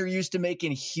 And they're used to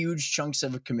making huge chunks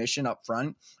of a commission up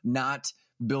front, not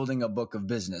building a book of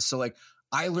business. So like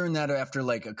I learned that after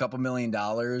like a couple $1 million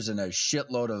and a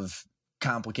shitload of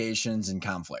complications and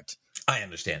conflict. I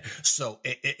understand. So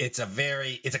it's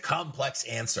a complex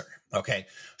answer. Okay.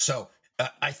 So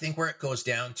I think where it goes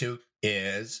down to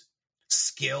is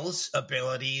skills,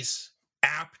 abilities,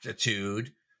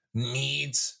 aptitude,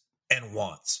 needs, and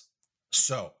wants.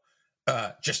 So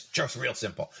just real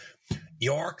simple.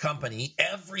 Your company,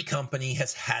 every company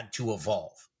has had to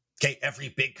evolve. Okay, every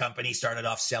big company started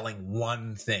off selling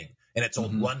one thing, and it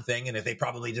sold one thing, and if they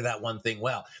probably did that one thing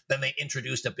well, then they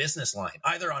introduced a business line,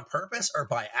 either on purpose or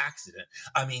by accident.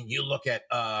 I mean, you look at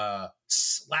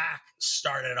Slack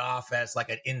started off as like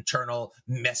an internal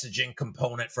messaging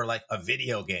component for like a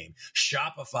video game.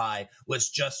 Shopify was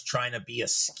just trying to be a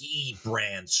ski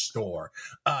brand store.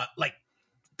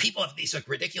 People have these like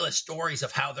ridiculous stories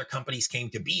of how their companies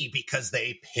came to be because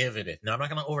they pivoted. Now, I'm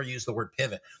not going to overuse the word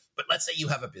pivot, but let's say you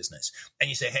have a business and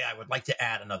you say, hey, I would like to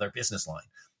add another business line.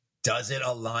 Does it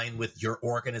align with your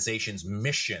organization's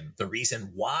mission, the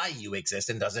reason why you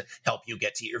exist, and does it help you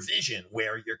get to your vision,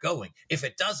 where you're going? If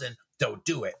it doesn't, don't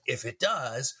do it. If it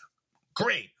does,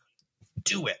 great,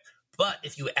 do it. But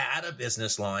if you add a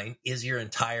business line, is your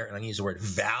entire, and I'm going to use the word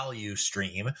value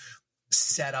stream,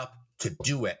 set up to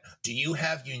do it? Do you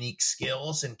have unique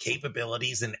skills and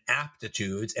capabilities and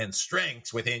aptitudes and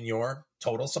strengths within your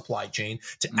total supply chain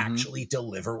to actually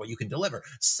deliver what you can deliver?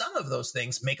 Some of those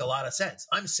things make a lot of sense.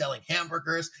 I'm selling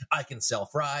hamburgers. I can sell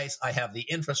fries. I have the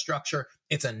infrastructure.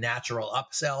 It's a natural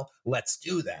upsell. Let's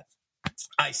do that.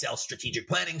 I sell strategic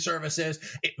planning services.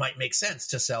 It might make sense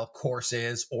to sell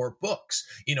courses or books.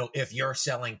 If you're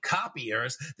selling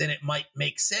copiers, then it might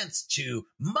make sense to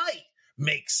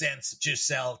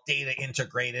sell data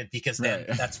integrated because then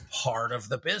that's part of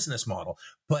the business model.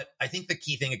 But I think the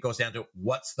key thing, it goes down to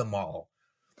what's the model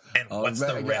and what's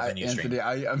the revenue Anthony, stream.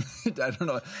 I don't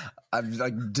know. I'm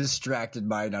like distracted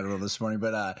mind. I don't know this morning,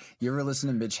 but you ever listen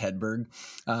to Mitch Hedberg?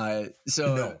 No,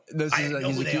 I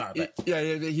know who they are. But... Yeah,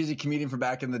 he's a comedian from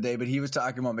back in the day, but he was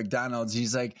talking about McDonald's.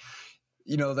 He's like,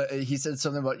 he said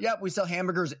something about, we sell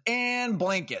hamburgers and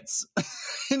blankets.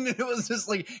 And it was just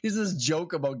like, he's this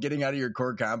joke about getting out of your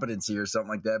core competency or something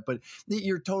like that. But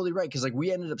you're totally right. Cause like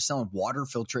we ended up selling water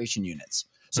filtration units.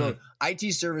 So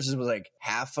IT services was like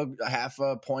half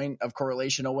a point of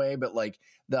correlation away, but like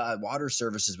the water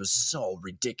services was so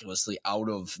ridiculously out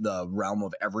of the realm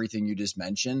of everything you just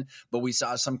mentioned. But we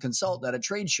saw some consultant at a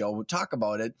trade show would talk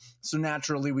about it. So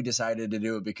naturally we decided to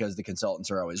do it because the consultants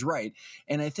are always right.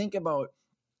 And I think about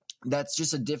that's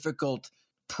just a difficult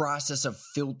process of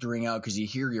filtering out, because you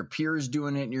hear your peers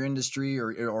doing it in your industry,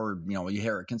 or you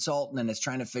hear a consultant, and it's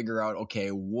trying to figure out, okay,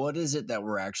 what is it that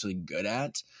we're actually good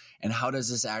at, and how does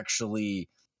this actually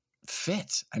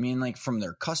fit? I mean, like, from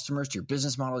their customers to your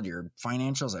business model to your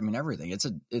financials. I mean, everything.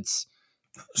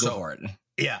 Go for it.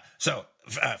 Yeah. So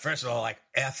first of all, like,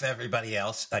 F everybody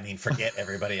else. I mean, forget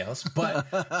everybody else. But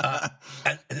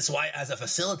and this is why, as a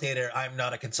facilitator, I'm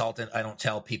not a consultant. I don't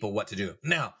tell people what to do.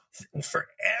 Now, for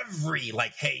every,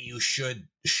 like, hey, you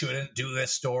shouldn't do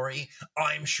this story,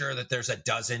 I'm sure that there's a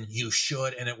dozen you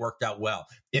should, and it worked out well.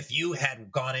 If you had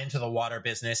gone into the water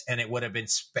business and it would have been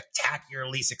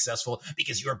spectacularly successful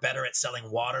because you were better at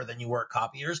selling water than you were at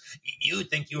copiers, you would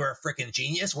think you were a freaking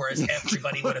genius, whereas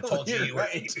everybody would have told you were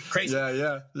crazy.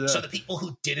 Yeah. So the people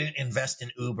who didn't invest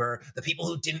in Uber, the people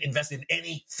who didn't invest in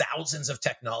any thousands of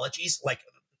technologies, like,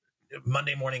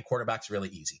 Monday morning quarterback's really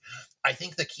easy. I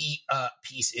think the key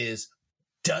piece is,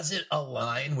 does it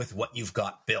align with what you've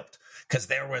got built? Because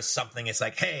there was something, it's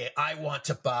like, hey, I want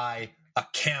to buy a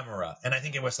camera. And I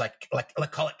think it was like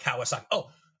call it Kawasaki.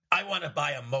 Oh, I want to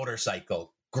buy a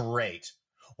motorcycle. Great.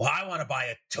 Well, I want to buy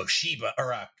a Toshiba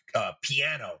or a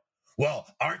piano. Well,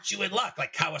 aren't you in luck?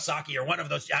 Like, Kawasaki or one of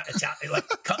those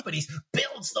like companies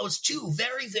builds those two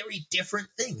very, very different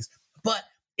things. But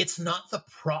it's not the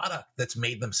product that's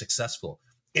made them successful.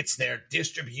 It's their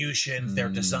distribution, their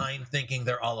design thinking,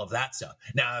 their all of that stuff.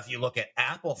 Now, if you look at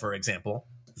Apple, for example,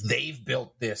 they've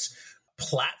built this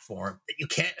platform that you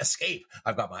can't escape.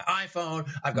 I've got my iPhone,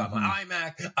 I've got my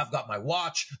iMac, I've got my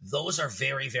watch. Those are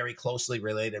very, very closely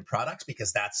related products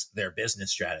because that's their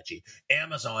business strategy.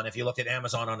 Amazon, if you look at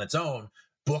Amazon on its own,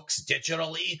 books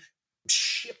digitally,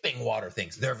 shipping water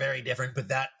things, they're very different, but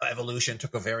that evolution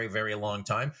took a very, very long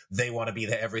time. They want to be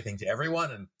the everything to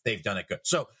everyone, and they've done it good.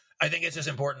 So I think it's just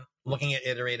important looking at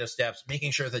iterative steps,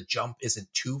 making sure the jump isn't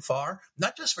too far,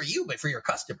 not just for you, but for your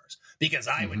customers. Because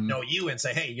I would know you and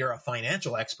say, hey, you're a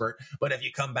financial expert. But if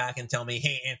you come back and tell me,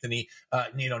 hey, Anthony,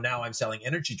 now I'm selling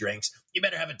energy drinks, you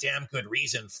better have a damn good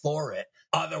reason for it.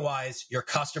 Otherwise, your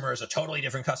customer is a totally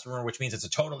different customer, which means it's a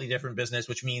totally different business,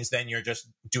 which means then you're just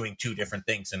doing two different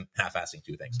things and half-assing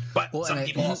two things. But some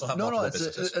people also have multiple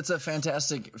businesses. It's a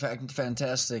fantastic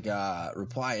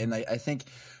reply. And I think,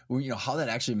 how that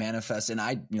actually manifests. And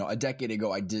a decade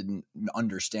ago, I didn't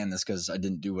understand this because I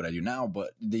didn't do what I do now.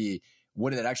 But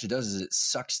what it actually does is it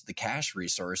sucks the cash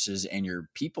resources and your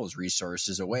people's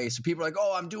resources away. So people are like,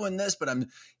 oh, I'm doing this, but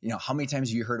how many times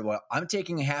have you heard about, I'm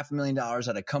taking $500,000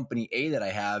 out of company A that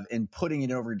I have and putting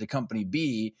it over to company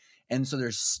B. And so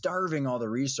they're starving all the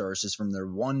resources from their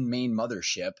one main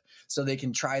mothership so they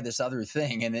can try this other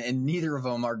thing. And neither of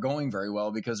them are going very well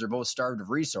because they're both starved of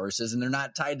resources and they're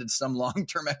not tied to some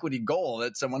long-term equity goal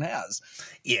that someone has.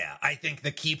 Yeah, I think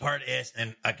the key part is,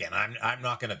 and again, I'm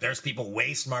not going to, there's people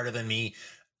way smarter than me.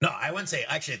 No, I wouldn't say,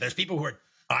 actually, there's people who are,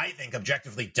 I think,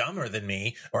 objectively dumber than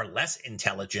me or less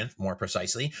intelligent, more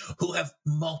precisely, who have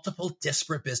multiple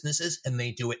disparate businesses and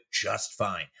they do it just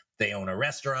fine. They own a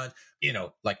restaurant,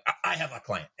 like I have a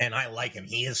client and I like him.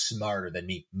 He is smarter than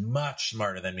me, much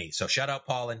smarter than me. So shout out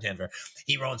Paul in Denver.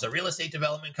 He owns a real estate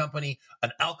development company,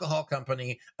 an alcohol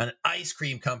company, an ice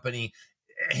cream company,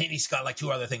 and he's got like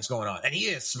two other things going on. And he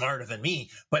is smarter than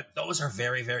me, but those are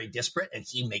very, very disparate and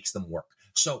he makes them work.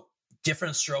 So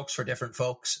different strokes for different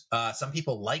folks. Some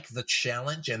people like the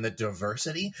challenge and the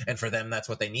diversity, and for them, that's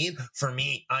what they need. For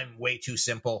me, I'm way too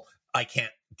simple. I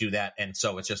can't do that. And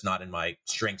so it's just not in my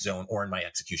strength zone or in my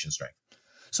execution strength.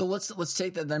 So let's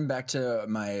take that then back to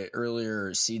my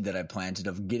earlier seed that I planted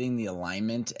of getting the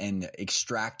alignment and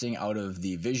extracting out of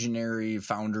the visionary,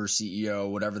 founder, CEO,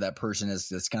 whatever that person is,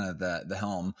 that's kind of the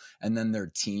helm, and then their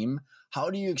team. How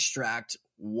do you extract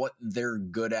what they're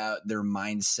good at, their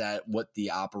mindset, what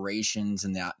the operations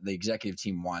and the executive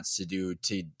team wants to do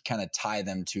to kind of tie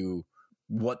them to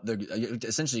what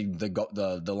essentially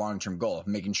the long-term goal of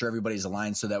making sure everybody's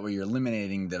aligned, so that way you're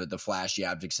eliminating the flashy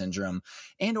object syndrome,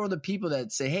 and or the people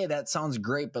that say, hey, that sounds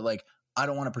great, but like, I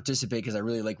don't want to participate because I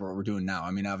really like what we're doing now.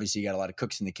 I mean, obviously you got a lot of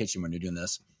cooks in the kitchen when you're doing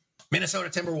this. Minnesota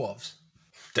Timberwolves,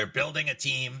 they're building a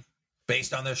team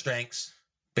based on their strengths,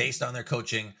 based on their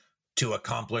coaching to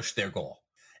accomplish their goal.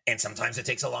 And sometimes it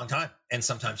takes a long time, and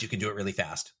sometimes you can do it really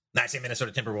fast. Now, I say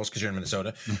Minnesota Timberwolves because you're in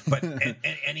Minnesota, but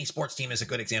any sports team is a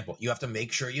good example. You have to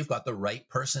make sure you've got the right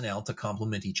personnel to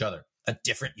complement each other.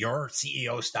 Your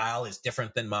CEO style is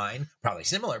different than mine, probably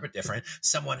similar, but different.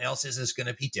 Someone else's is going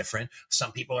to be different.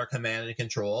 Some people are command and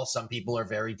control. Some people are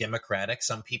very democratic.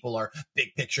 Some people are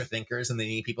big picture thinkers and they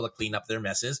need people to clean up their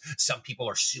messes. Some people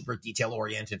are super detail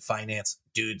oriented finance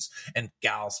dudes and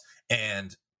gals.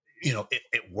 And,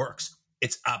 it works.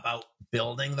 It's about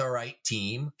building the right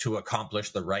team to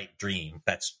accomplish the right dream.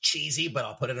 That's cheesy, but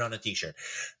I'll put it on a t-shirt.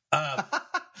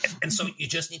 And so you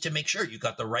just need to make sure you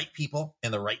got the right people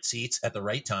in the right seats at the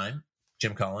right time,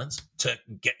 Jim Collins, to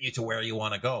get you to where you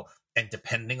want to go. And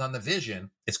depending on the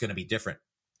vision, it's going to be different.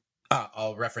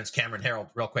 I'll reference Cameron Harold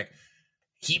real quick.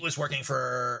 He was working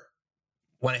for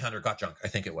 1-800-GOT-JUNK, I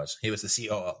think it was. He was the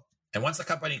COO. And once the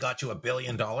company got to $1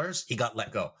 billion, he got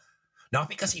let go. Not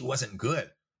because he wasn't good,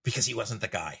 because he wasn't the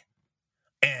guy.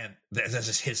 And this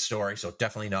is his story, so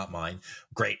definitely not mine.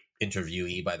 Great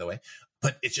interviewee, by the way.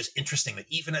 But it's just interesting that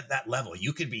even at that level,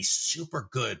 you could be super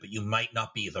good, but you might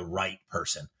not be the right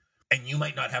person. And you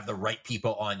might not have the right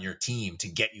people on your team to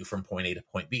get you from point A to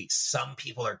point B. Some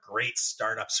people are great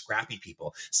startup, scrappy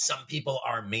people. Some people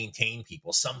are maintain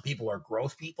people. Some people are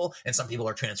growth people. And some people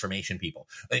are transformation people.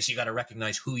 And so you got to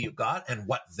recognize who you've got and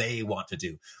what they want to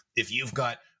do. If you've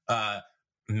got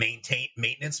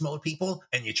maintenance mode people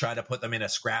and you try to put them in a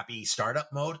scrappy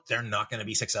startup mode, they're not going to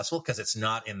be successful because it's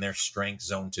not in their strength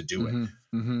zone to do it.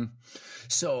 Mm-hmm.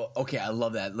 So, okay, I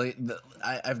love that.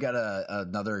 I've got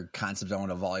another concept I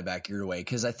want to volley back your way,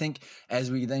 because I think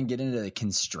as we then get into the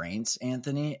constraints,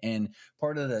 Anthony, and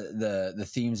part of the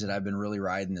themes that I've been really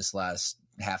riding this last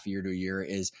half a year to a year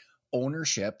is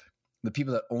ownership. The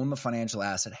people that own the financial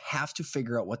asset have to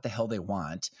figure out what the hell they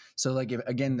want. So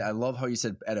again, I love how you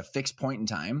said at a fixed point in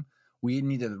time, we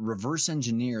need to reverse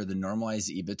engineer the normalized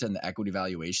EBITDA and the equity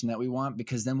valuation that we want,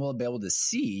 because then we'll be able to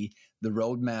see the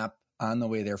roadmap on the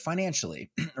way there financially,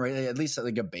 right? At least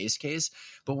like a base case.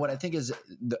 But what I think is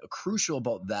crucial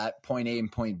about that point A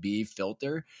and point B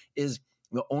filter is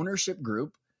the ownership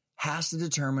group has to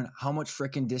determine how much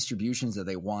freaking distributions that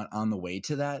they want on the way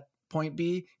to that point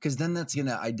B, because then that's going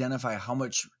to identify how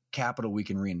much capital we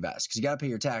can reinvest, because you got to pay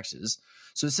your taxes.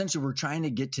 So essentially we're trying to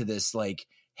get to this like,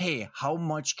 hey, how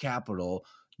much capital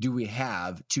do we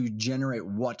have to generate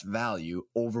what value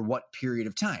over what period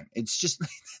of time? It's just,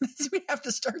 we have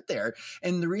to start there.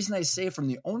 And the reason I say from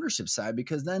the ownership side,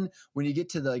 because then when you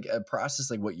get to like a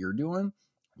process like what you're doing,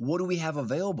 what do we have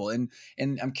available? And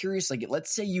I'm curious, like,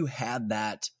 let's say you had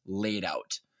that laid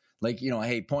out. Like,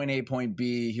 hey, point A, point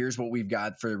B, here's what we've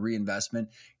got for reinvestment.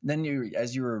 Then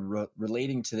as you were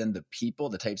relating to then the people,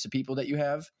 the types of people that you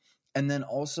have, and then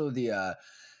also or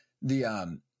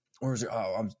is it?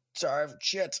 Oh, I'm sorry,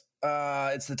 shit.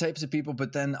 It's the types of people,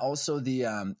 but then also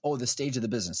the stage of the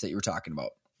business that you were talking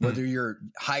about. Whether you're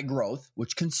high growth,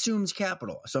 which consumes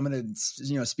capital. So I'm going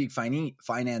to speak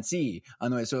financee on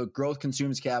the way. So growth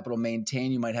consumes capital.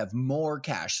 Maintain, you might have more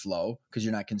cash flow because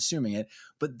you're not consuming it,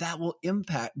 but that will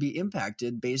be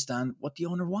impacted based on what the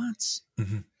owner wants.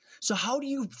 Mm-hmm. So how do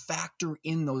you factor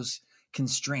in those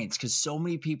constraints? Because so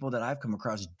many people that I've come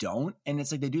across don't, and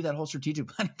it's like they do that whole strategic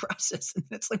planning process, and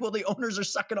it's like, well, the owners are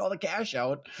sucking all the cash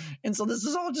out, and so this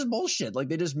is all just bullshit. Like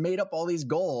they just made up all these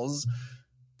goals.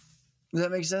 Does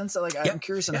that make sense? Like, I'm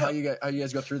curious on how you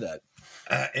guys go through that.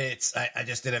 I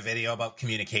just did a video about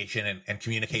communication and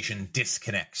communication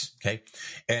disconnects. Okay.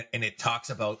 And it talks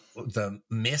about the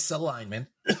misalignment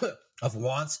of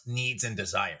wants, needs, and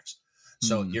desires.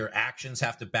 So your actions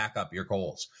have to back up your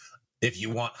goals. If you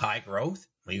want high growth,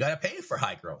 well, you got to pay for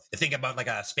high growth. Think about like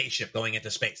a spaceship going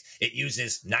into space. It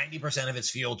uses 90% of its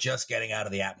fuel just getting out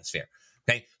of the atmosphere.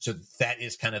 Okay. So that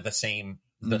is kind of the same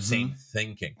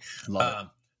thinking. Love it.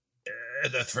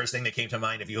 The first thing that came to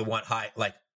mind, if you want high,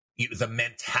 like the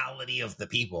mentality of the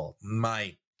people,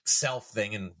 my self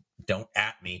thing, and don't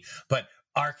at me, but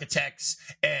architects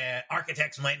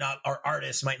might not, or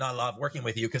artists might not love working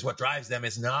with you because what drives them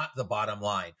is not the bottom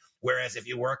line. Whereas if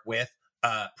you work with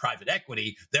private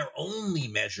equity, their only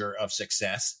measure of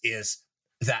success is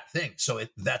that thing. So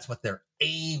that's what they're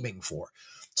aiming for.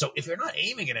 So if you're not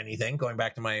aiming at anything, going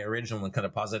back to my original and kind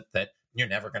of posit that you're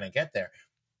never going to get there,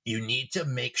 you need to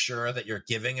make sure that you're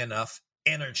giving enough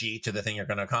energy to the thing you're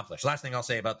going to accomplish. Last thing I'll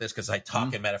say about this, because I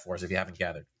talk in metaphors if you haven't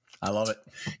gathered. I love it.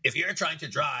 If you're trying to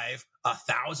drive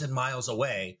 1,000 miles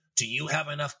away, do you have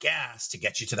enough gas to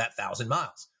get you to that 1,000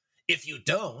 miles? If you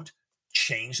don't,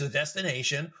 change the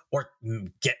destination or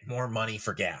get more money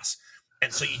for gas.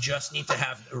 And so you just need to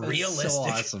have realistic. So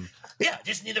awesome. Yeah,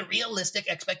 just need a realistic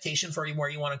expectation for where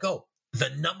you want to go. The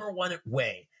number one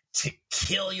way to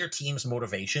kill your team's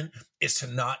motivation is to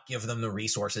not give them the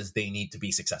resources they need to be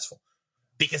successful,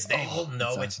 because they will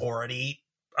know it's already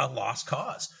a lost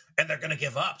cause and they're going to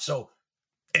give up. So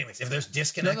anyways, if there's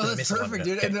disconnect, that's perfect,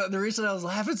 dude. And the reason I was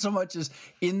laughing so much is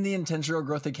in the Intentional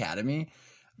Growth Academy,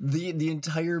 the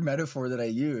entire metaphor that I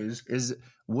use is,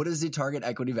 what is the target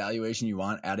equity valuation you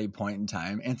want at a point in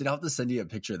time? Anthony, I'll have to send you a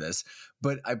picture of this,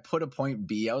 but I put a point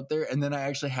B out there, and then I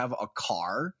actually have a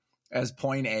car as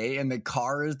point A, and the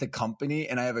car is the company,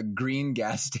 and I have a green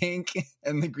gas tank,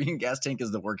 and the green gas tank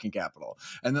is the working capital.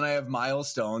 And then I have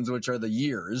milestones, which are the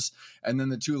years, and then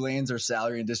the 2 lanes are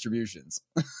salary and distributions.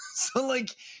 So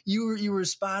like you were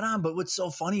spot on. But what's so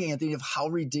funny, Anthony, of how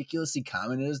ridiculously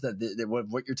common it is that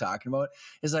what you're talking about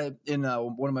is in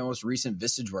one of my most recent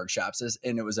Vistage workshops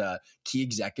and it was a key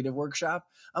executive workshop.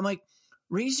 I'm like,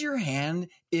 raise your hand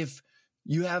if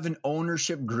you have an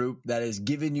ownership group that is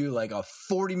giving you like a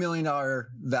 $40 million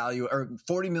value or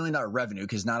 $40 million revenue,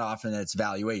 because not often it's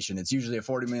valuation. It's usually a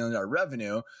 $40 million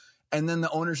revenue. And then the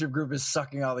ownership group is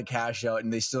sucking all the cash out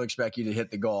and they still expect you to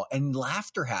hit the goal. And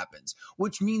laughter happens,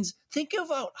 which means think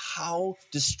about how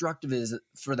destructive it is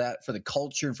for the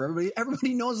culture and for everybody.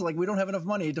 Everybody knows like we don't have enough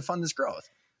money to fund this growth.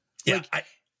 Yeah.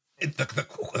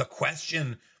 The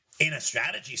question in a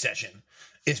strategy session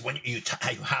is when you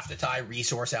have to tie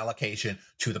resource allocation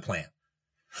to the plan.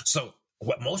 So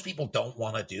what most people don't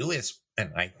want to do is,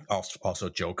 and I also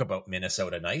joke about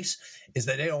Minnesota Nice, is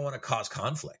that they don't want to cause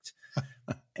conflict.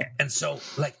 And so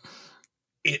like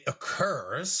it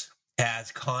occurs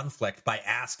as conflict by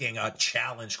asking a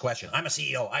challenge question. I'm a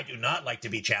CEO. I do not like to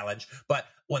be challenged, but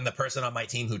when the person on my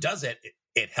team who does it,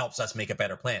 it helps us make a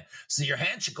better plan. So your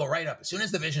hand should go right up. As soon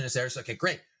as the vision is there, it's okay,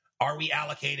 great. Are we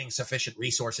allocating sufficient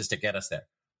resources to get us there?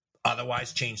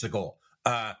 Otherwise, change the goal.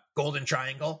 Golden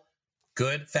triangle,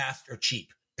 good, fast, or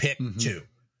cheap. Pick 2.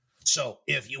 So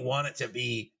if you want it to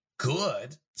be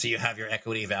good, so you have your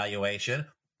equity valuation,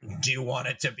 do you want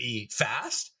it to be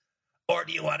fast or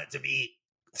do you want it to be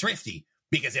thrifty?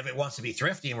 Because if it wants to be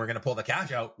thrifty and we're going to pull the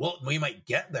cash out, well, we might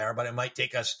get there, but it might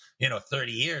take us,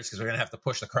 30 years because we're going to have to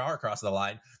push the car across the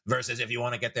line. Versus if you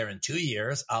want to get there in 2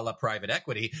 years, a la private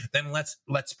equity, then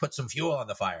let's put some fuel on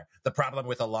the fire. The problem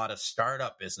with a lot of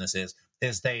startup businesses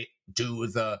is they do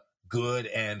the good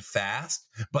and fast,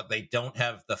 but they don't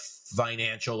have the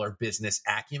financial or business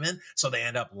acumen. So they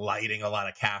end up lighting a lot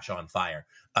of cash on fire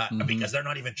because they're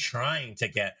not even trying to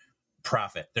get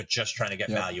profit. They're just trying to get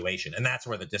valuation. And that's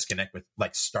where the disconnect with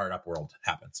like startup world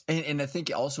happens. And I think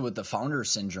also with the founder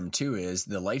syndrome too is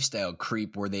the lifestyle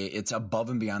creep where it's above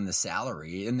and beyond the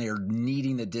salary and they're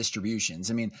needing the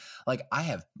distributions. I mean, like I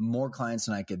have more clients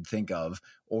than I could think of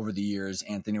over the years,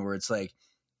 Anthony, where it's like,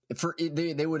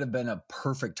 they would have been a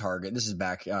perfect target. This is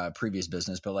back previous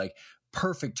business, but like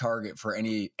perfect target for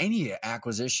any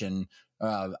acquisition,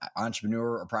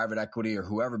 entrepreneur or private equity or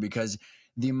whoever, because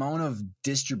the amount of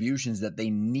distributions that they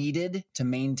needed to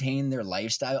maintain their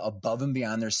lifestyle above and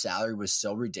beyond their salary was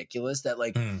so ridiculous that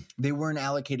like they weren't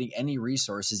allocating any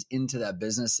resources into that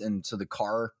business. And so the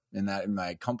car in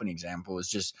my company example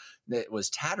it was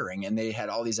tattering and they had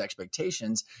all these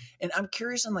expectations. And I'm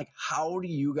curious on like, how do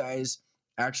you guys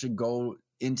actually go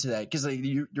into that? Because like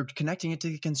you're connecting it to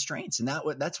the constraints, and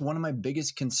that's one of my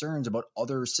biggest concerns about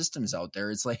other systems out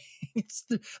there. It's like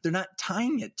they're not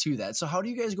tying it to that. So how do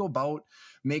you guys go about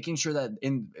making sure that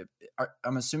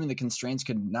I'm assuming the constraints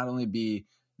could not only be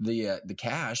the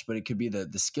cash, but it could be the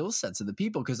skill sets of the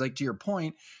people. Because like to your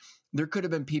point, there could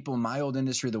have been people in my old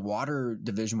industry, the water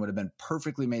division would have been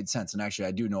perfectly made sense. And actually,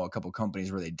 I do know a couple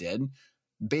companies where they did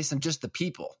based on just the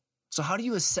people. So how do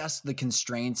you assess the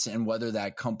constraints and whether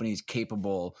that company is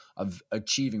capable of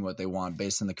achieving what they want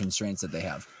based on the constraints that they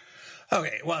have?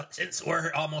 Okay, well, since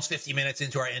we're almost 50 minutes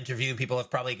into our interview, people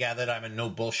have probably gathered I'm a no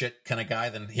bullshit kind of guy.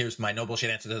 Then here's my no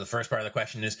bullshit answer to the first part of the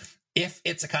question is, if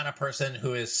it's a kind of person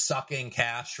who is sucking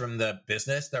cash from the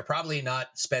business, they're probably not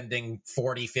spending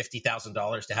 $40,000,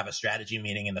 $50,000 to have a strategy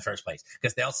meeting in the first place,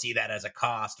 because they'll see that as a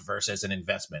cost versus an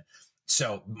investment.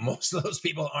 So most of those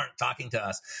people aren't talking to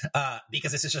us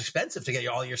because it's just expensive to get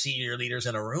all your senior leaders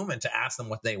in a room and to ask them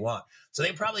what they want. So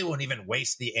they probably won't even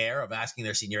waste the air of asking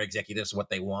their senior executives what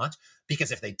they want,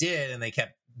 because if they did and they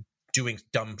kept doing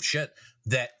dumb shit,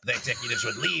 that the executives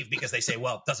would leave because they say,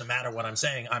 well, it doesn't matter what I'm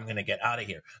saying, I'm going to get out of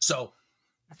here. So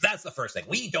that's the first thing.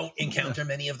 We don't encounter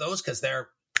many of those because they're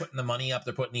putting the money up,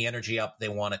 they're putting the energy up, they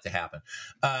want it to happen.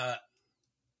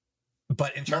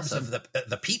 But in terms of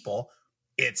the people,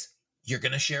 it's, you're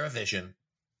going to share a vision,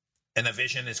 and the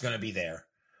vision is going to be there.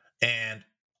 And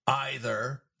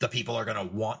either the people are going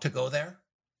to want to go there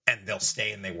and they'll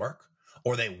stay and they work,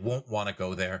 or they won't want to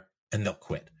go there and they'll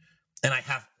quit. And I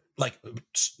have, like,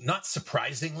 not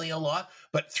surprisingly a lot,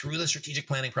 but through the strategic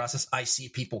planning process, I see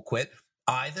people quit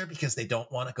either because they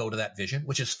don't want to go to that vision,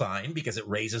 which is fine because it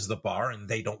raises the bar and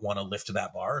they don't want to lift to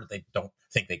that bar, or they don't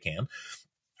think they can.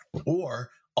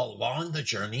 Or along the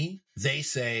journey, they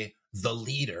say the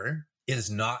leader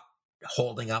is not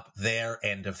holding up their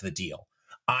end of the deal.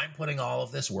 I'm putting all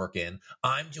of this work in.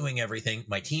 I'm doing everything.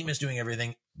 My team is doing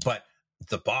everything, but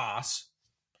the boss,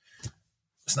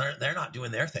 they're not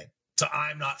doing their thing. So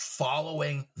I'm not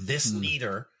following this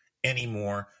leader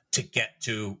anymore to get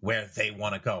to where they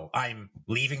want to go. I'm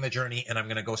leaving the journey and I'm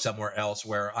going to go somewhere else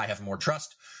where I have more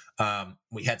trust.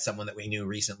 We had someone that we knew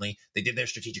recently. They did their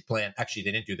strategic plan. Actually,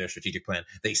 they didn't do their strategic plan.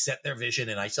 They set their vision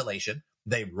in isolation.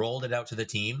 They rolled it out to the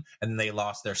team, and they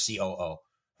lost their COO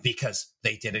because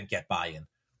they didn't get buy-in.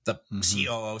 The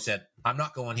COO said, I'm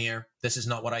not going here. This is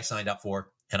not what I signed up for,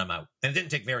 and I'm out. And it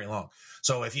didn't take very long.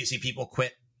 So if you see people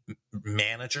quit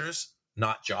managers,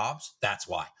 not jobs, that's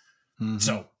why.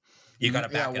 So you got to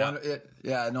back it up.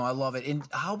 No, I love it. And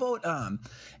how about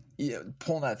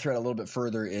pulling that thread a little bit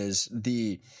further is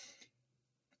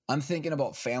I'm thinking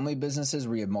about family businesses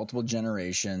where you have multiple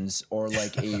generations, or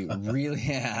like a really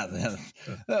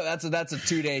that's a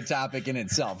 2-day topic in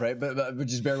itself, right? But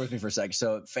just bear with me for a second.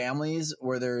 So families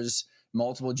where there's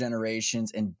multiple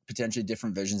generations and potentially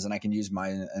different visions, and I can use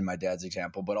mine and my dad's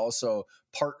example, but also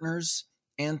partners,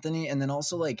 Anthony, and then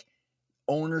also like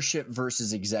ownership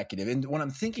versus executive. And what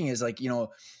I'm thinking is like,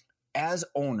 as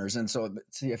owners, and so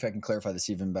see if I can clarify this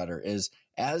even better, is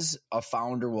as a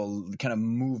founder will kind of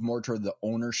move more toward the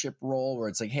ownership role where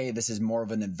it's like, hey, this is more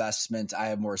of an investment. I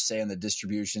have more say in the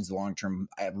distributions, the long-term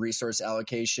resource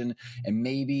allocation, and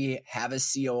maybe have a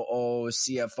COO,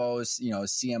 CFO,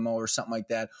 CMO or something like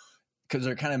that, because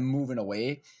they're kind of moving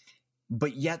away.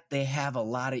 But yet they have a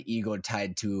lot of ego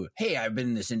tied to, hey, I've been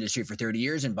in this industry for 30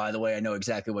 years. And by the way, I know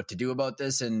exactly what to do about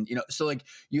this. And, so like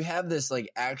you have this like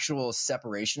actual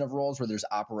separation of roles where there's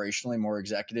operationally more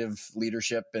executive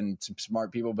leadership and some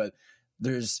smart people, but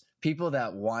there's people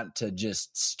that want to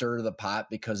just stir the pot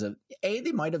because of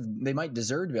they might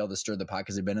deserve to be able to stir the pot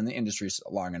because they've been in the industry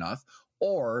long enough,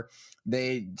 or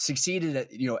they succeeded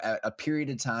at, at a period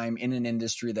of time in an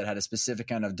industry that had a specific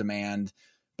kind of demand.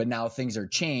 But now things are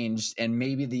changed, and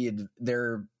maybe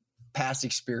their past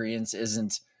experience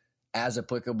isn't as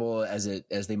applicable as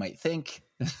they might think.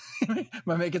 Am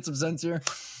I making some sense here?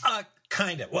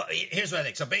 Kind of. Well, here's what I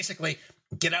think. So basically,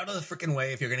 get out of the freaking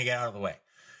way if you're going to get out of the way.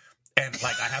 And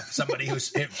like, I have somebody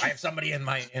in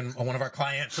one of our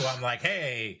clients who I'm like,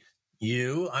 hey,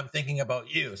 I'm thinking about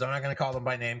you. So I'm not going to call them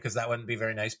by name because that wouldn't be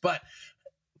very nice. But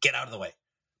get out of the way,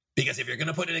 because if you're going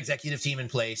to put an executive team in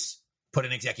place, put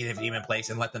an executive team in place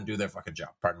and let them do their fucking job.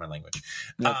 Pardon my language.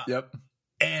 Yep.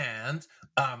 And,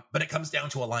 but it comes down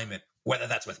to alignment, whether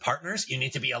that's with partners, you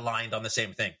need to be aligned on the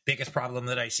same thing. Biggest problem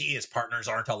that I see is partners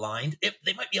aren't aligned. If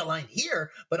they might be aligned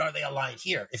here, but are they aligned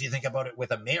here? If you think about it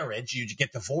with a marriage, you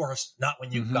get divorced, not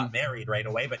when you got married right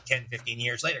away, but 10, 15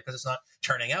 years later, because it's not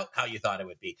turning out how you thought it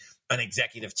would be. An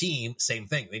executive team, same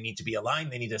thing. They need to be aligned.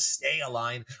 They need to stay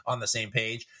aligned on the same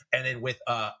page. And then with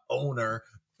a owner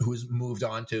who's moved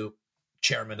on to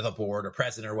chairman of the board or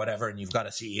president or whatever, and you've got a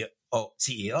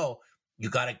CEO, you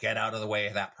got to get out of the way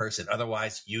of that person.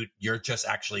 Otherwise, you're just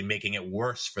actually making it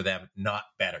worse for them, not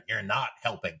better. You're not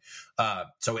helping.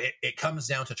 So it comes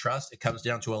down to trust. It comes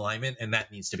down to alignment, and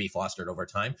that needs to be fostered over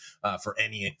time for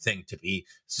anything to be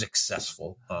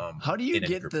successful. How do you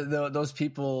get those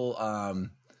people?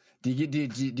 Do you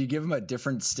give them a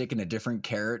different stick and a different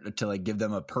carrot to like give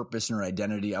them a purpose and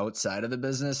identity outside of the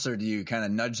business, or do you kind of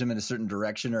nudge them in a certain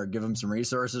direction, or give them some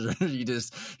resources, or do you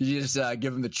just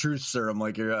give them the truth serum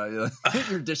like you're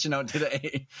dishing out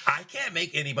today? I can't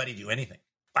make anybody do anything.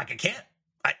 Like I can't.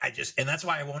 I just, and that's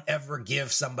why I won't ever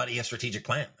give somebody a strategic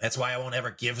plan. That's why I won't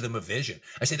ever give them a vision.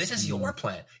 I say, this is your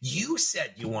plan. You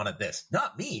said you wanted this,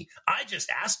 not me. I just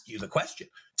asked you the question.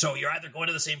 So you're either going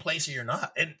to the same place or you're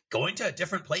not. And going to a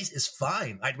different place is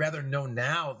fine. I'd rather know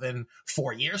now than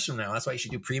 4 years from now. That's why you should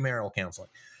do premarital counseling.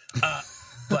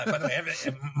 But by the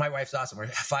way, my wife's awesome. We're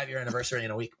 5-year anniversary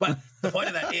in a week. But the point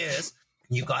of that is,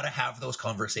 you got to have those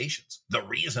conversations. The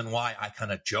reason why I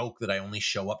kind of joke that I only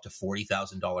show up to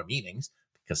 $40,000 meetings,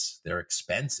 because they're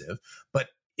expensive. But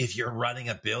if you're running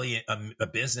a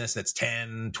business that's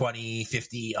 10, 20,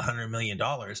 50, $100 million,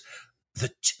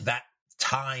 that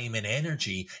time and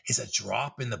energy is a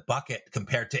drop in the bucket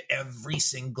compared to every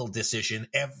single decision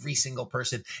every single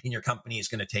person in your company is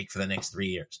going to take for the next 3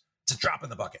 years. It's a drop in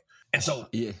the bucket. And so,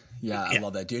 yeah, I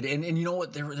love that, dude. And you know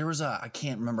what? There was I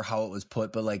can't remember how it was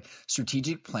put, but like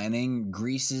strategic planning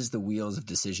greases the wheels of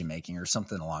decision making or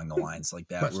something along the lines like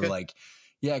that. We're like,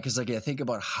 yeah, because like I think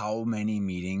about how many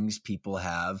meetings people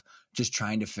have just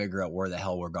trying to figure out where the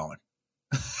hell we're going.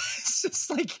 It's just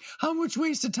like how much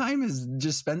wasted time is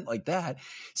just spent like that.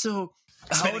 So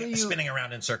spinning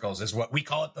around in circles is what we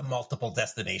call it, the multiple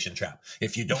destination trap.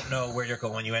 If you don't know where you're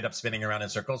going, you end up spinning around in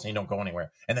circles and you don't go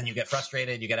anywhere. And then you get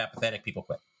frustrated, you get apathetic, people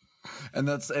quit. And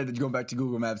going back to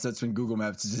Google Maps. That's when Google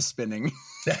Maps is just spinning.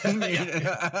 I'm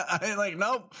like,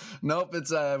 nope.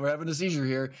 It's we're having a seizure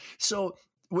here. So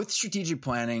with strategic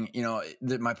planning,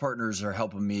 my partners are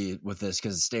helping me with this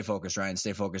because stay focused, Ryan,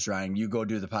 stay focused, Ryan. You go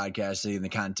do the podcasting and the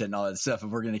content and all that stuff,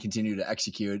 and we're going to continue to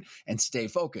execute and stay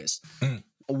focused.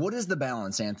 What is the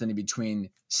balance, Anthony, between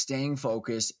staying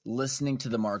focused, listening to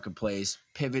the marketplace,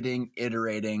 pivoting,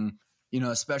 iterating,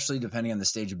 especially depending on the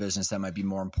stage of business that might be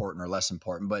more important or less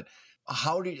important, but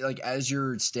how do you, as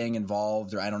you're staying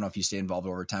involved, or I don't know if you stay involved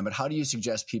over time, but how do you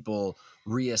suggest people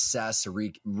reassess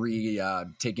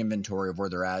or take inventory of where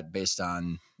they're at based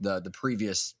on the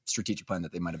previous strategic plan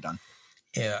that they might have done?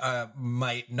 Yeah,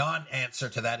 my non-answer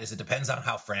to that is it depends on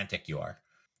how frantic you are.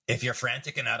 If you're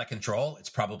frantic and out of control, it's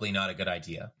probably not a good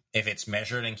idea. If it's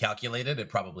measured and calculated, it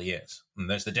probably is. And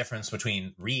there's the difference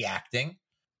between reacting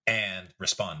and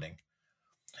responding.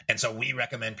 And so we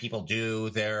recommend people do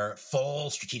their full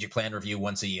strategic plan review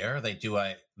once a year. They do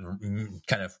a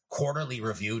kind of quarterly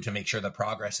review to make sure the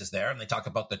progress is there. And they talk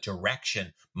about the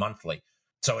direction monthly.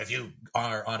 So if you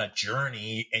are on a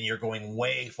journey and you're going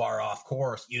way far off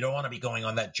course, you don't want to be going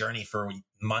on that journey for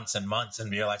months and months and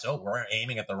realize, oh, we're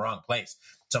aiming at the wrong place.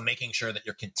 So making sure that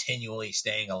you're continually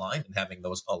staying aligned and having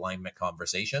those alignment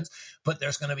conversations. But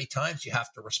there's going to be times you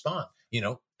have to respond.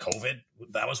 COVID,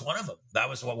 that was one of them. That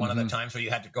was one of the times where you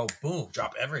had to go, boom,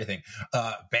 drop everything.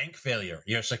 Bank failure,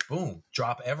 you're just like, boom,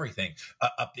 drop everything.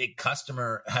 A big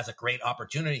customer has a great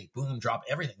opportunity, boom, drop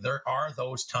everything. There are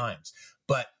those times.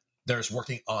 But there's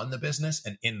working on the business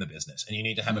and in the business. And you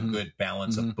need to have a good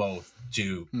balance of both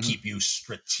to keep you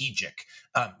strategic,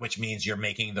 which means you're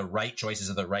making the right choices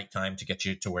at the right time to get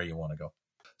you to where you want to go.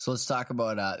 So let's talk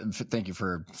about, thank you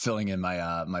for filling in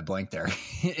my blank there.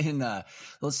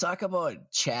 Let's talk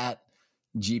about Chat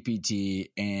GPT.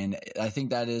 And I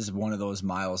think that is one of those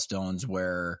milestones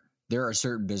where there are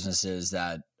certain businesses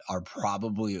that are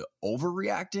probably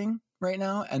overreacting right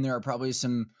now. And there are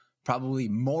probably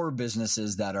more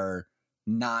businesses that are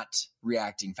not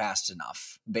reacting fast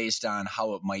enough based on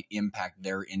how it might impact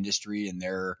their industry and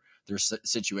their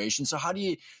situation. So how do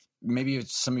you, maybe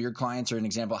some of your clients are an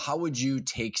example, how would you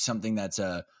take something that's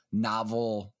a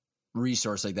novel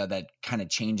resource like that kind of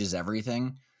changes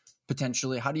everything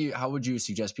potentially? How would you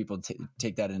suggest people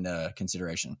take that into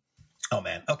consideration? Oh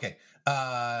man. Okay.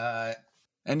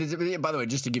 And by the way,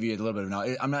 just to give you a little bit of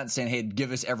knowledge, I'm not saying, hey,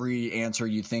 give us every answer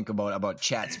you think about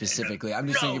chat specifically. I'm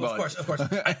just thinking about. Of course.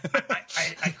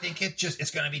 I think it's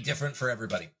going to be different for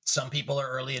everybody. Some people are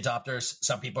early adopters.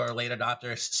 Some people are late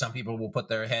adopters. Some people will put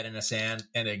their head in the sand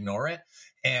and ignore it.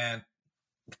 And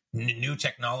new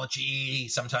technology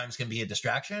sometimes can be a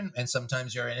distraction, and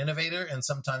sometimes you're an innovator, and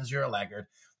sometimes you're a laggard.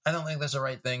 I don't think there's a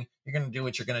right thing. You're going to do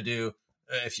what you're going to do.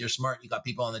 If you're smart, you got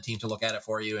people on the team to look at it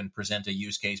for you and present a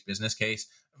use case, business case.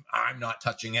 I'm not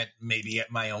touching it, maybe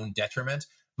at my own detriment,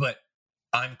 but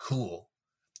I'm cool.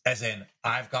 As in,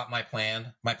 I've got my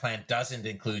plan. My plan doesn't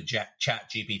include Chat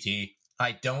GPT.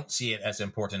 I don't see it as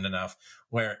important enough.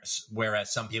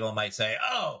 Whereas some people might say,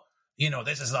 oh,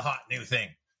 this is the hot new thing.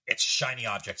 It's shiny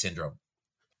object syndrome.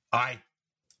 I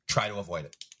try to avoid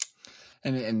it.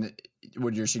 And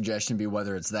would your suggestion be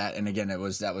whether it's that, and again, that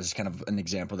was kind of an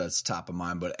example that's top of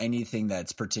mind, but anything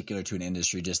that's particular to an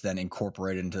industry, just then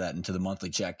incorporate into the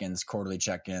monthly check-ins, quarterly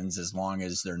check-ins, as long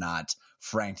as they're not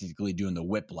frantically doing the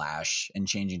whiplash and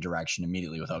changing direction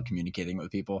immediately without communicating with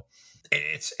people?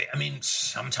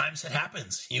 Sometimes it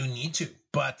happens. You need to,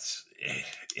 but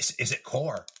is it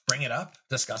core? Bring it up,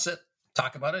 discuss it,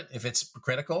 talk about it. If it's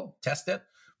critical, test it,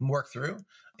 work through.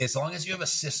 As long as you have a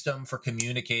system for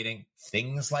communicating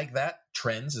things like that,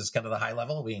 trends is kind of the high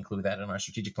level. We include that in our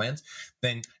strategic plans.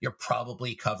 Then you're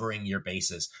probably covering your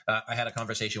bases. I had a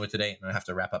conversation with today, and I have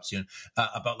to wrap up soon,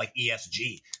 about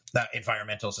ESG,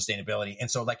 environmental sustainability.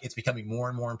 And so it's becoming more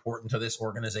and more important to this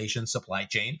organization's supply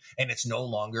chain, and it's no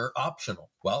longer optional.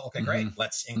 Well, okay, great.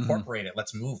 Let's incorporate it.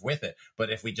 Let's move with it.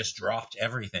 But if we just dropped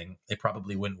everything, it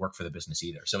probably wouldn't work for the business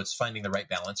either. So it's finding the right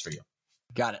balance for you.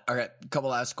 Got it. All right. A couple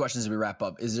last questions as we wrap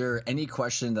up. Is there any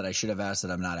question that I should have asked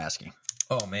that I'm not asking?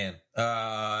 Oh, man.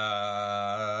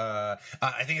 I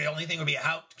think the only thing would be,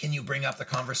 how can you bring up the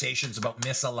conversations about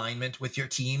misalignment with your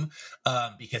team?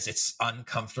 Because it's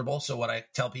uncomfortable. So what I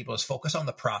tell people is focus on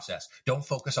the process. Don't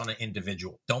focus on an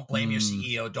individual. Don't blame your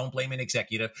CEO. Don't blame an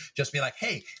executive. Just be like,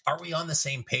 hey, are we on the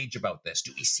same page about this?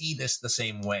 Do we see this the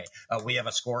same way? We have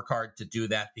a scorecard to do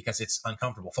that because it's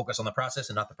uncomfortable. Focus on the process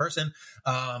and not the person.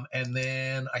 And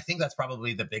then I think that's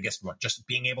probably the biggest one, just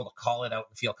being able to call it out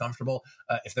and feel comfortable.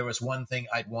 If there was one thing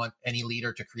I'd want any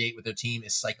leader to create with their team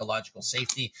is psychological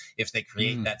safety. If they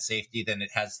create that safety, then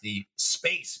it has the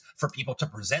space for people to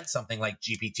present something like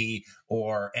GPT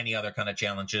or any other kind of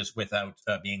challenges without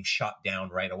being shot down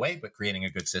right away, but creating a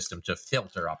good system to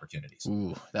filter opportunities.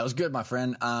 Ooh, that was good, my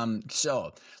friend.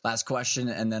 So last question,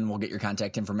 and then we'll get your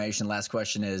contact information. Last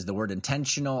question is the word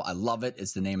intentional. I love it.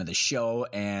 It's the name of the show.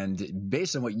 And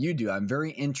based on what you do, I'm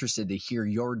very interested to hear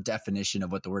your definition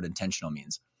of what the word intentional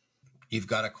means. You've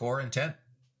got a core intent,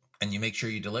 and you make sure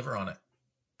you deliver on it.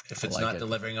 If it's not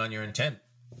delivering on your intent,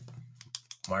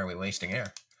 why are we wasting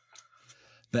air?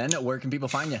 Then where can people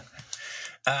find you?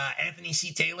 Anthony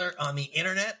C. Taylor on the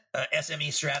internet,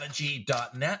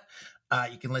 SMEstrategy.net.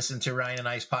 You can listen to Ryan and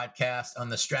I's podcast on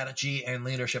the Strategy and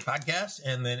Leadership Podcast.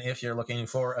 And then if you're looking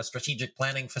for a strategic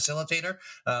planning facilitator,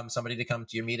 somebody to come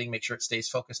to your meeting, make sure it stays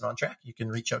focused and on track, you can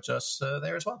reach out to us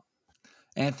there as well.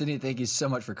 Anthony, thank you so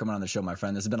much for coming on the show, my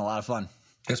friend. This has been a lot of fun.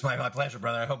 It's my pleasure,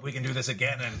 brother. I hope we can do this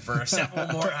again and for several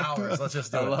more hours. Let's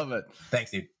just do it. I love it.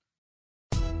 Thanks, dude.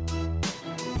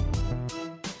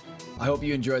 I hope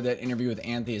you enjoyed that interview with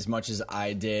Anthony as much as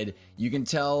I did. You can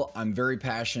tell I'm very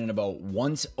passionate about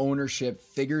once ownership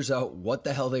figures out what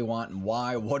the hell they want and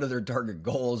why, what are their target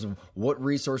goals, what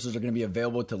resources are going to be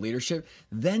available to leadership,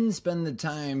 then spend the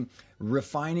time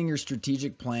refining your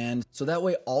strategic plan so that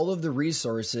way all of the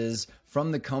resources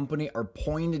from the company are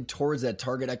pointed towards that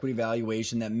target equity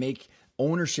valuation that make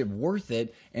ownership worth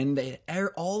it, and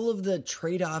all of the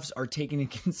trade-offs are taken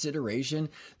into consideration.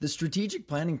 The strategic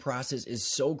planning process is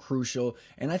so crucial,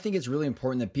 and I think it's really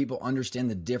important that people understand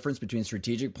the difference between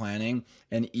strategic planning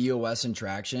and EOS and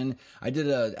traction. I did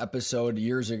an episode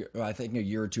years ago, I think a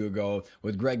year or two ago,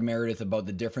 with Greg Meredith about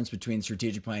the difference between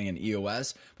strategic planning and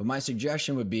EOS, but my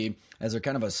suggestion would be, as a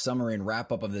kind of a summary and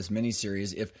wrap-up of this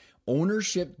mini-series, if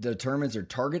ownership determines their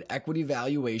target equity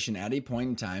valuation at a point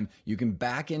in time, you can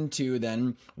back into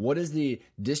then what is the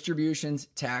distributions,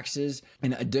 taxes,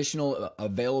 and additional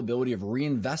availability of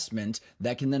reinvestment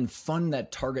that can then fund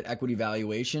that target equity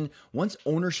valuation. Once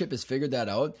ownership has figured that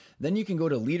out, then you can go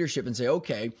to leadership and say,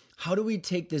 okay, how do we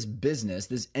take this business,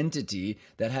 this entity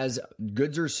that has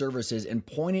goods or services, and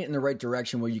point it in the right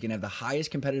direction where you can have the highest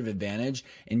competitive advantage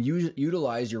and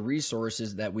utilize your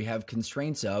resources that we have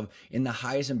constraints of in the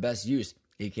highest and best use,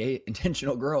 aka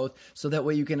intentional growth, so that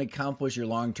way you can accomplish your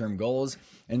long-term goals.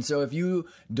 And so if you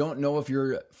don't know if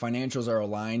your financials are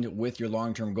aligned with your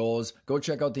long-term goals, go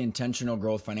check out the Intentional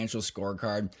Growth Financial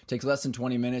Scorecard. It takes less than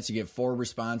 20 minutes. You get 4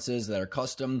 responses that are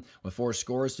custom with 4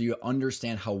 scores, so you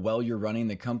understand how well you're running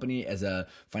the company as a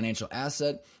financial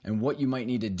asset and what you might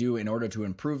need to do in order to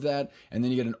improve that. And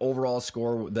then you get an overall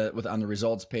score on the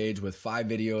results page with 5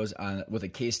 videos with a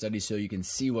case study so you can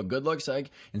see what good looks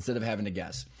like instead of having to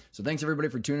guess. So thanks everybody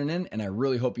for tuning in, and I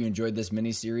really hope you enjoyed this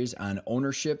mini series on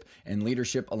ownership and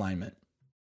leadership alignment.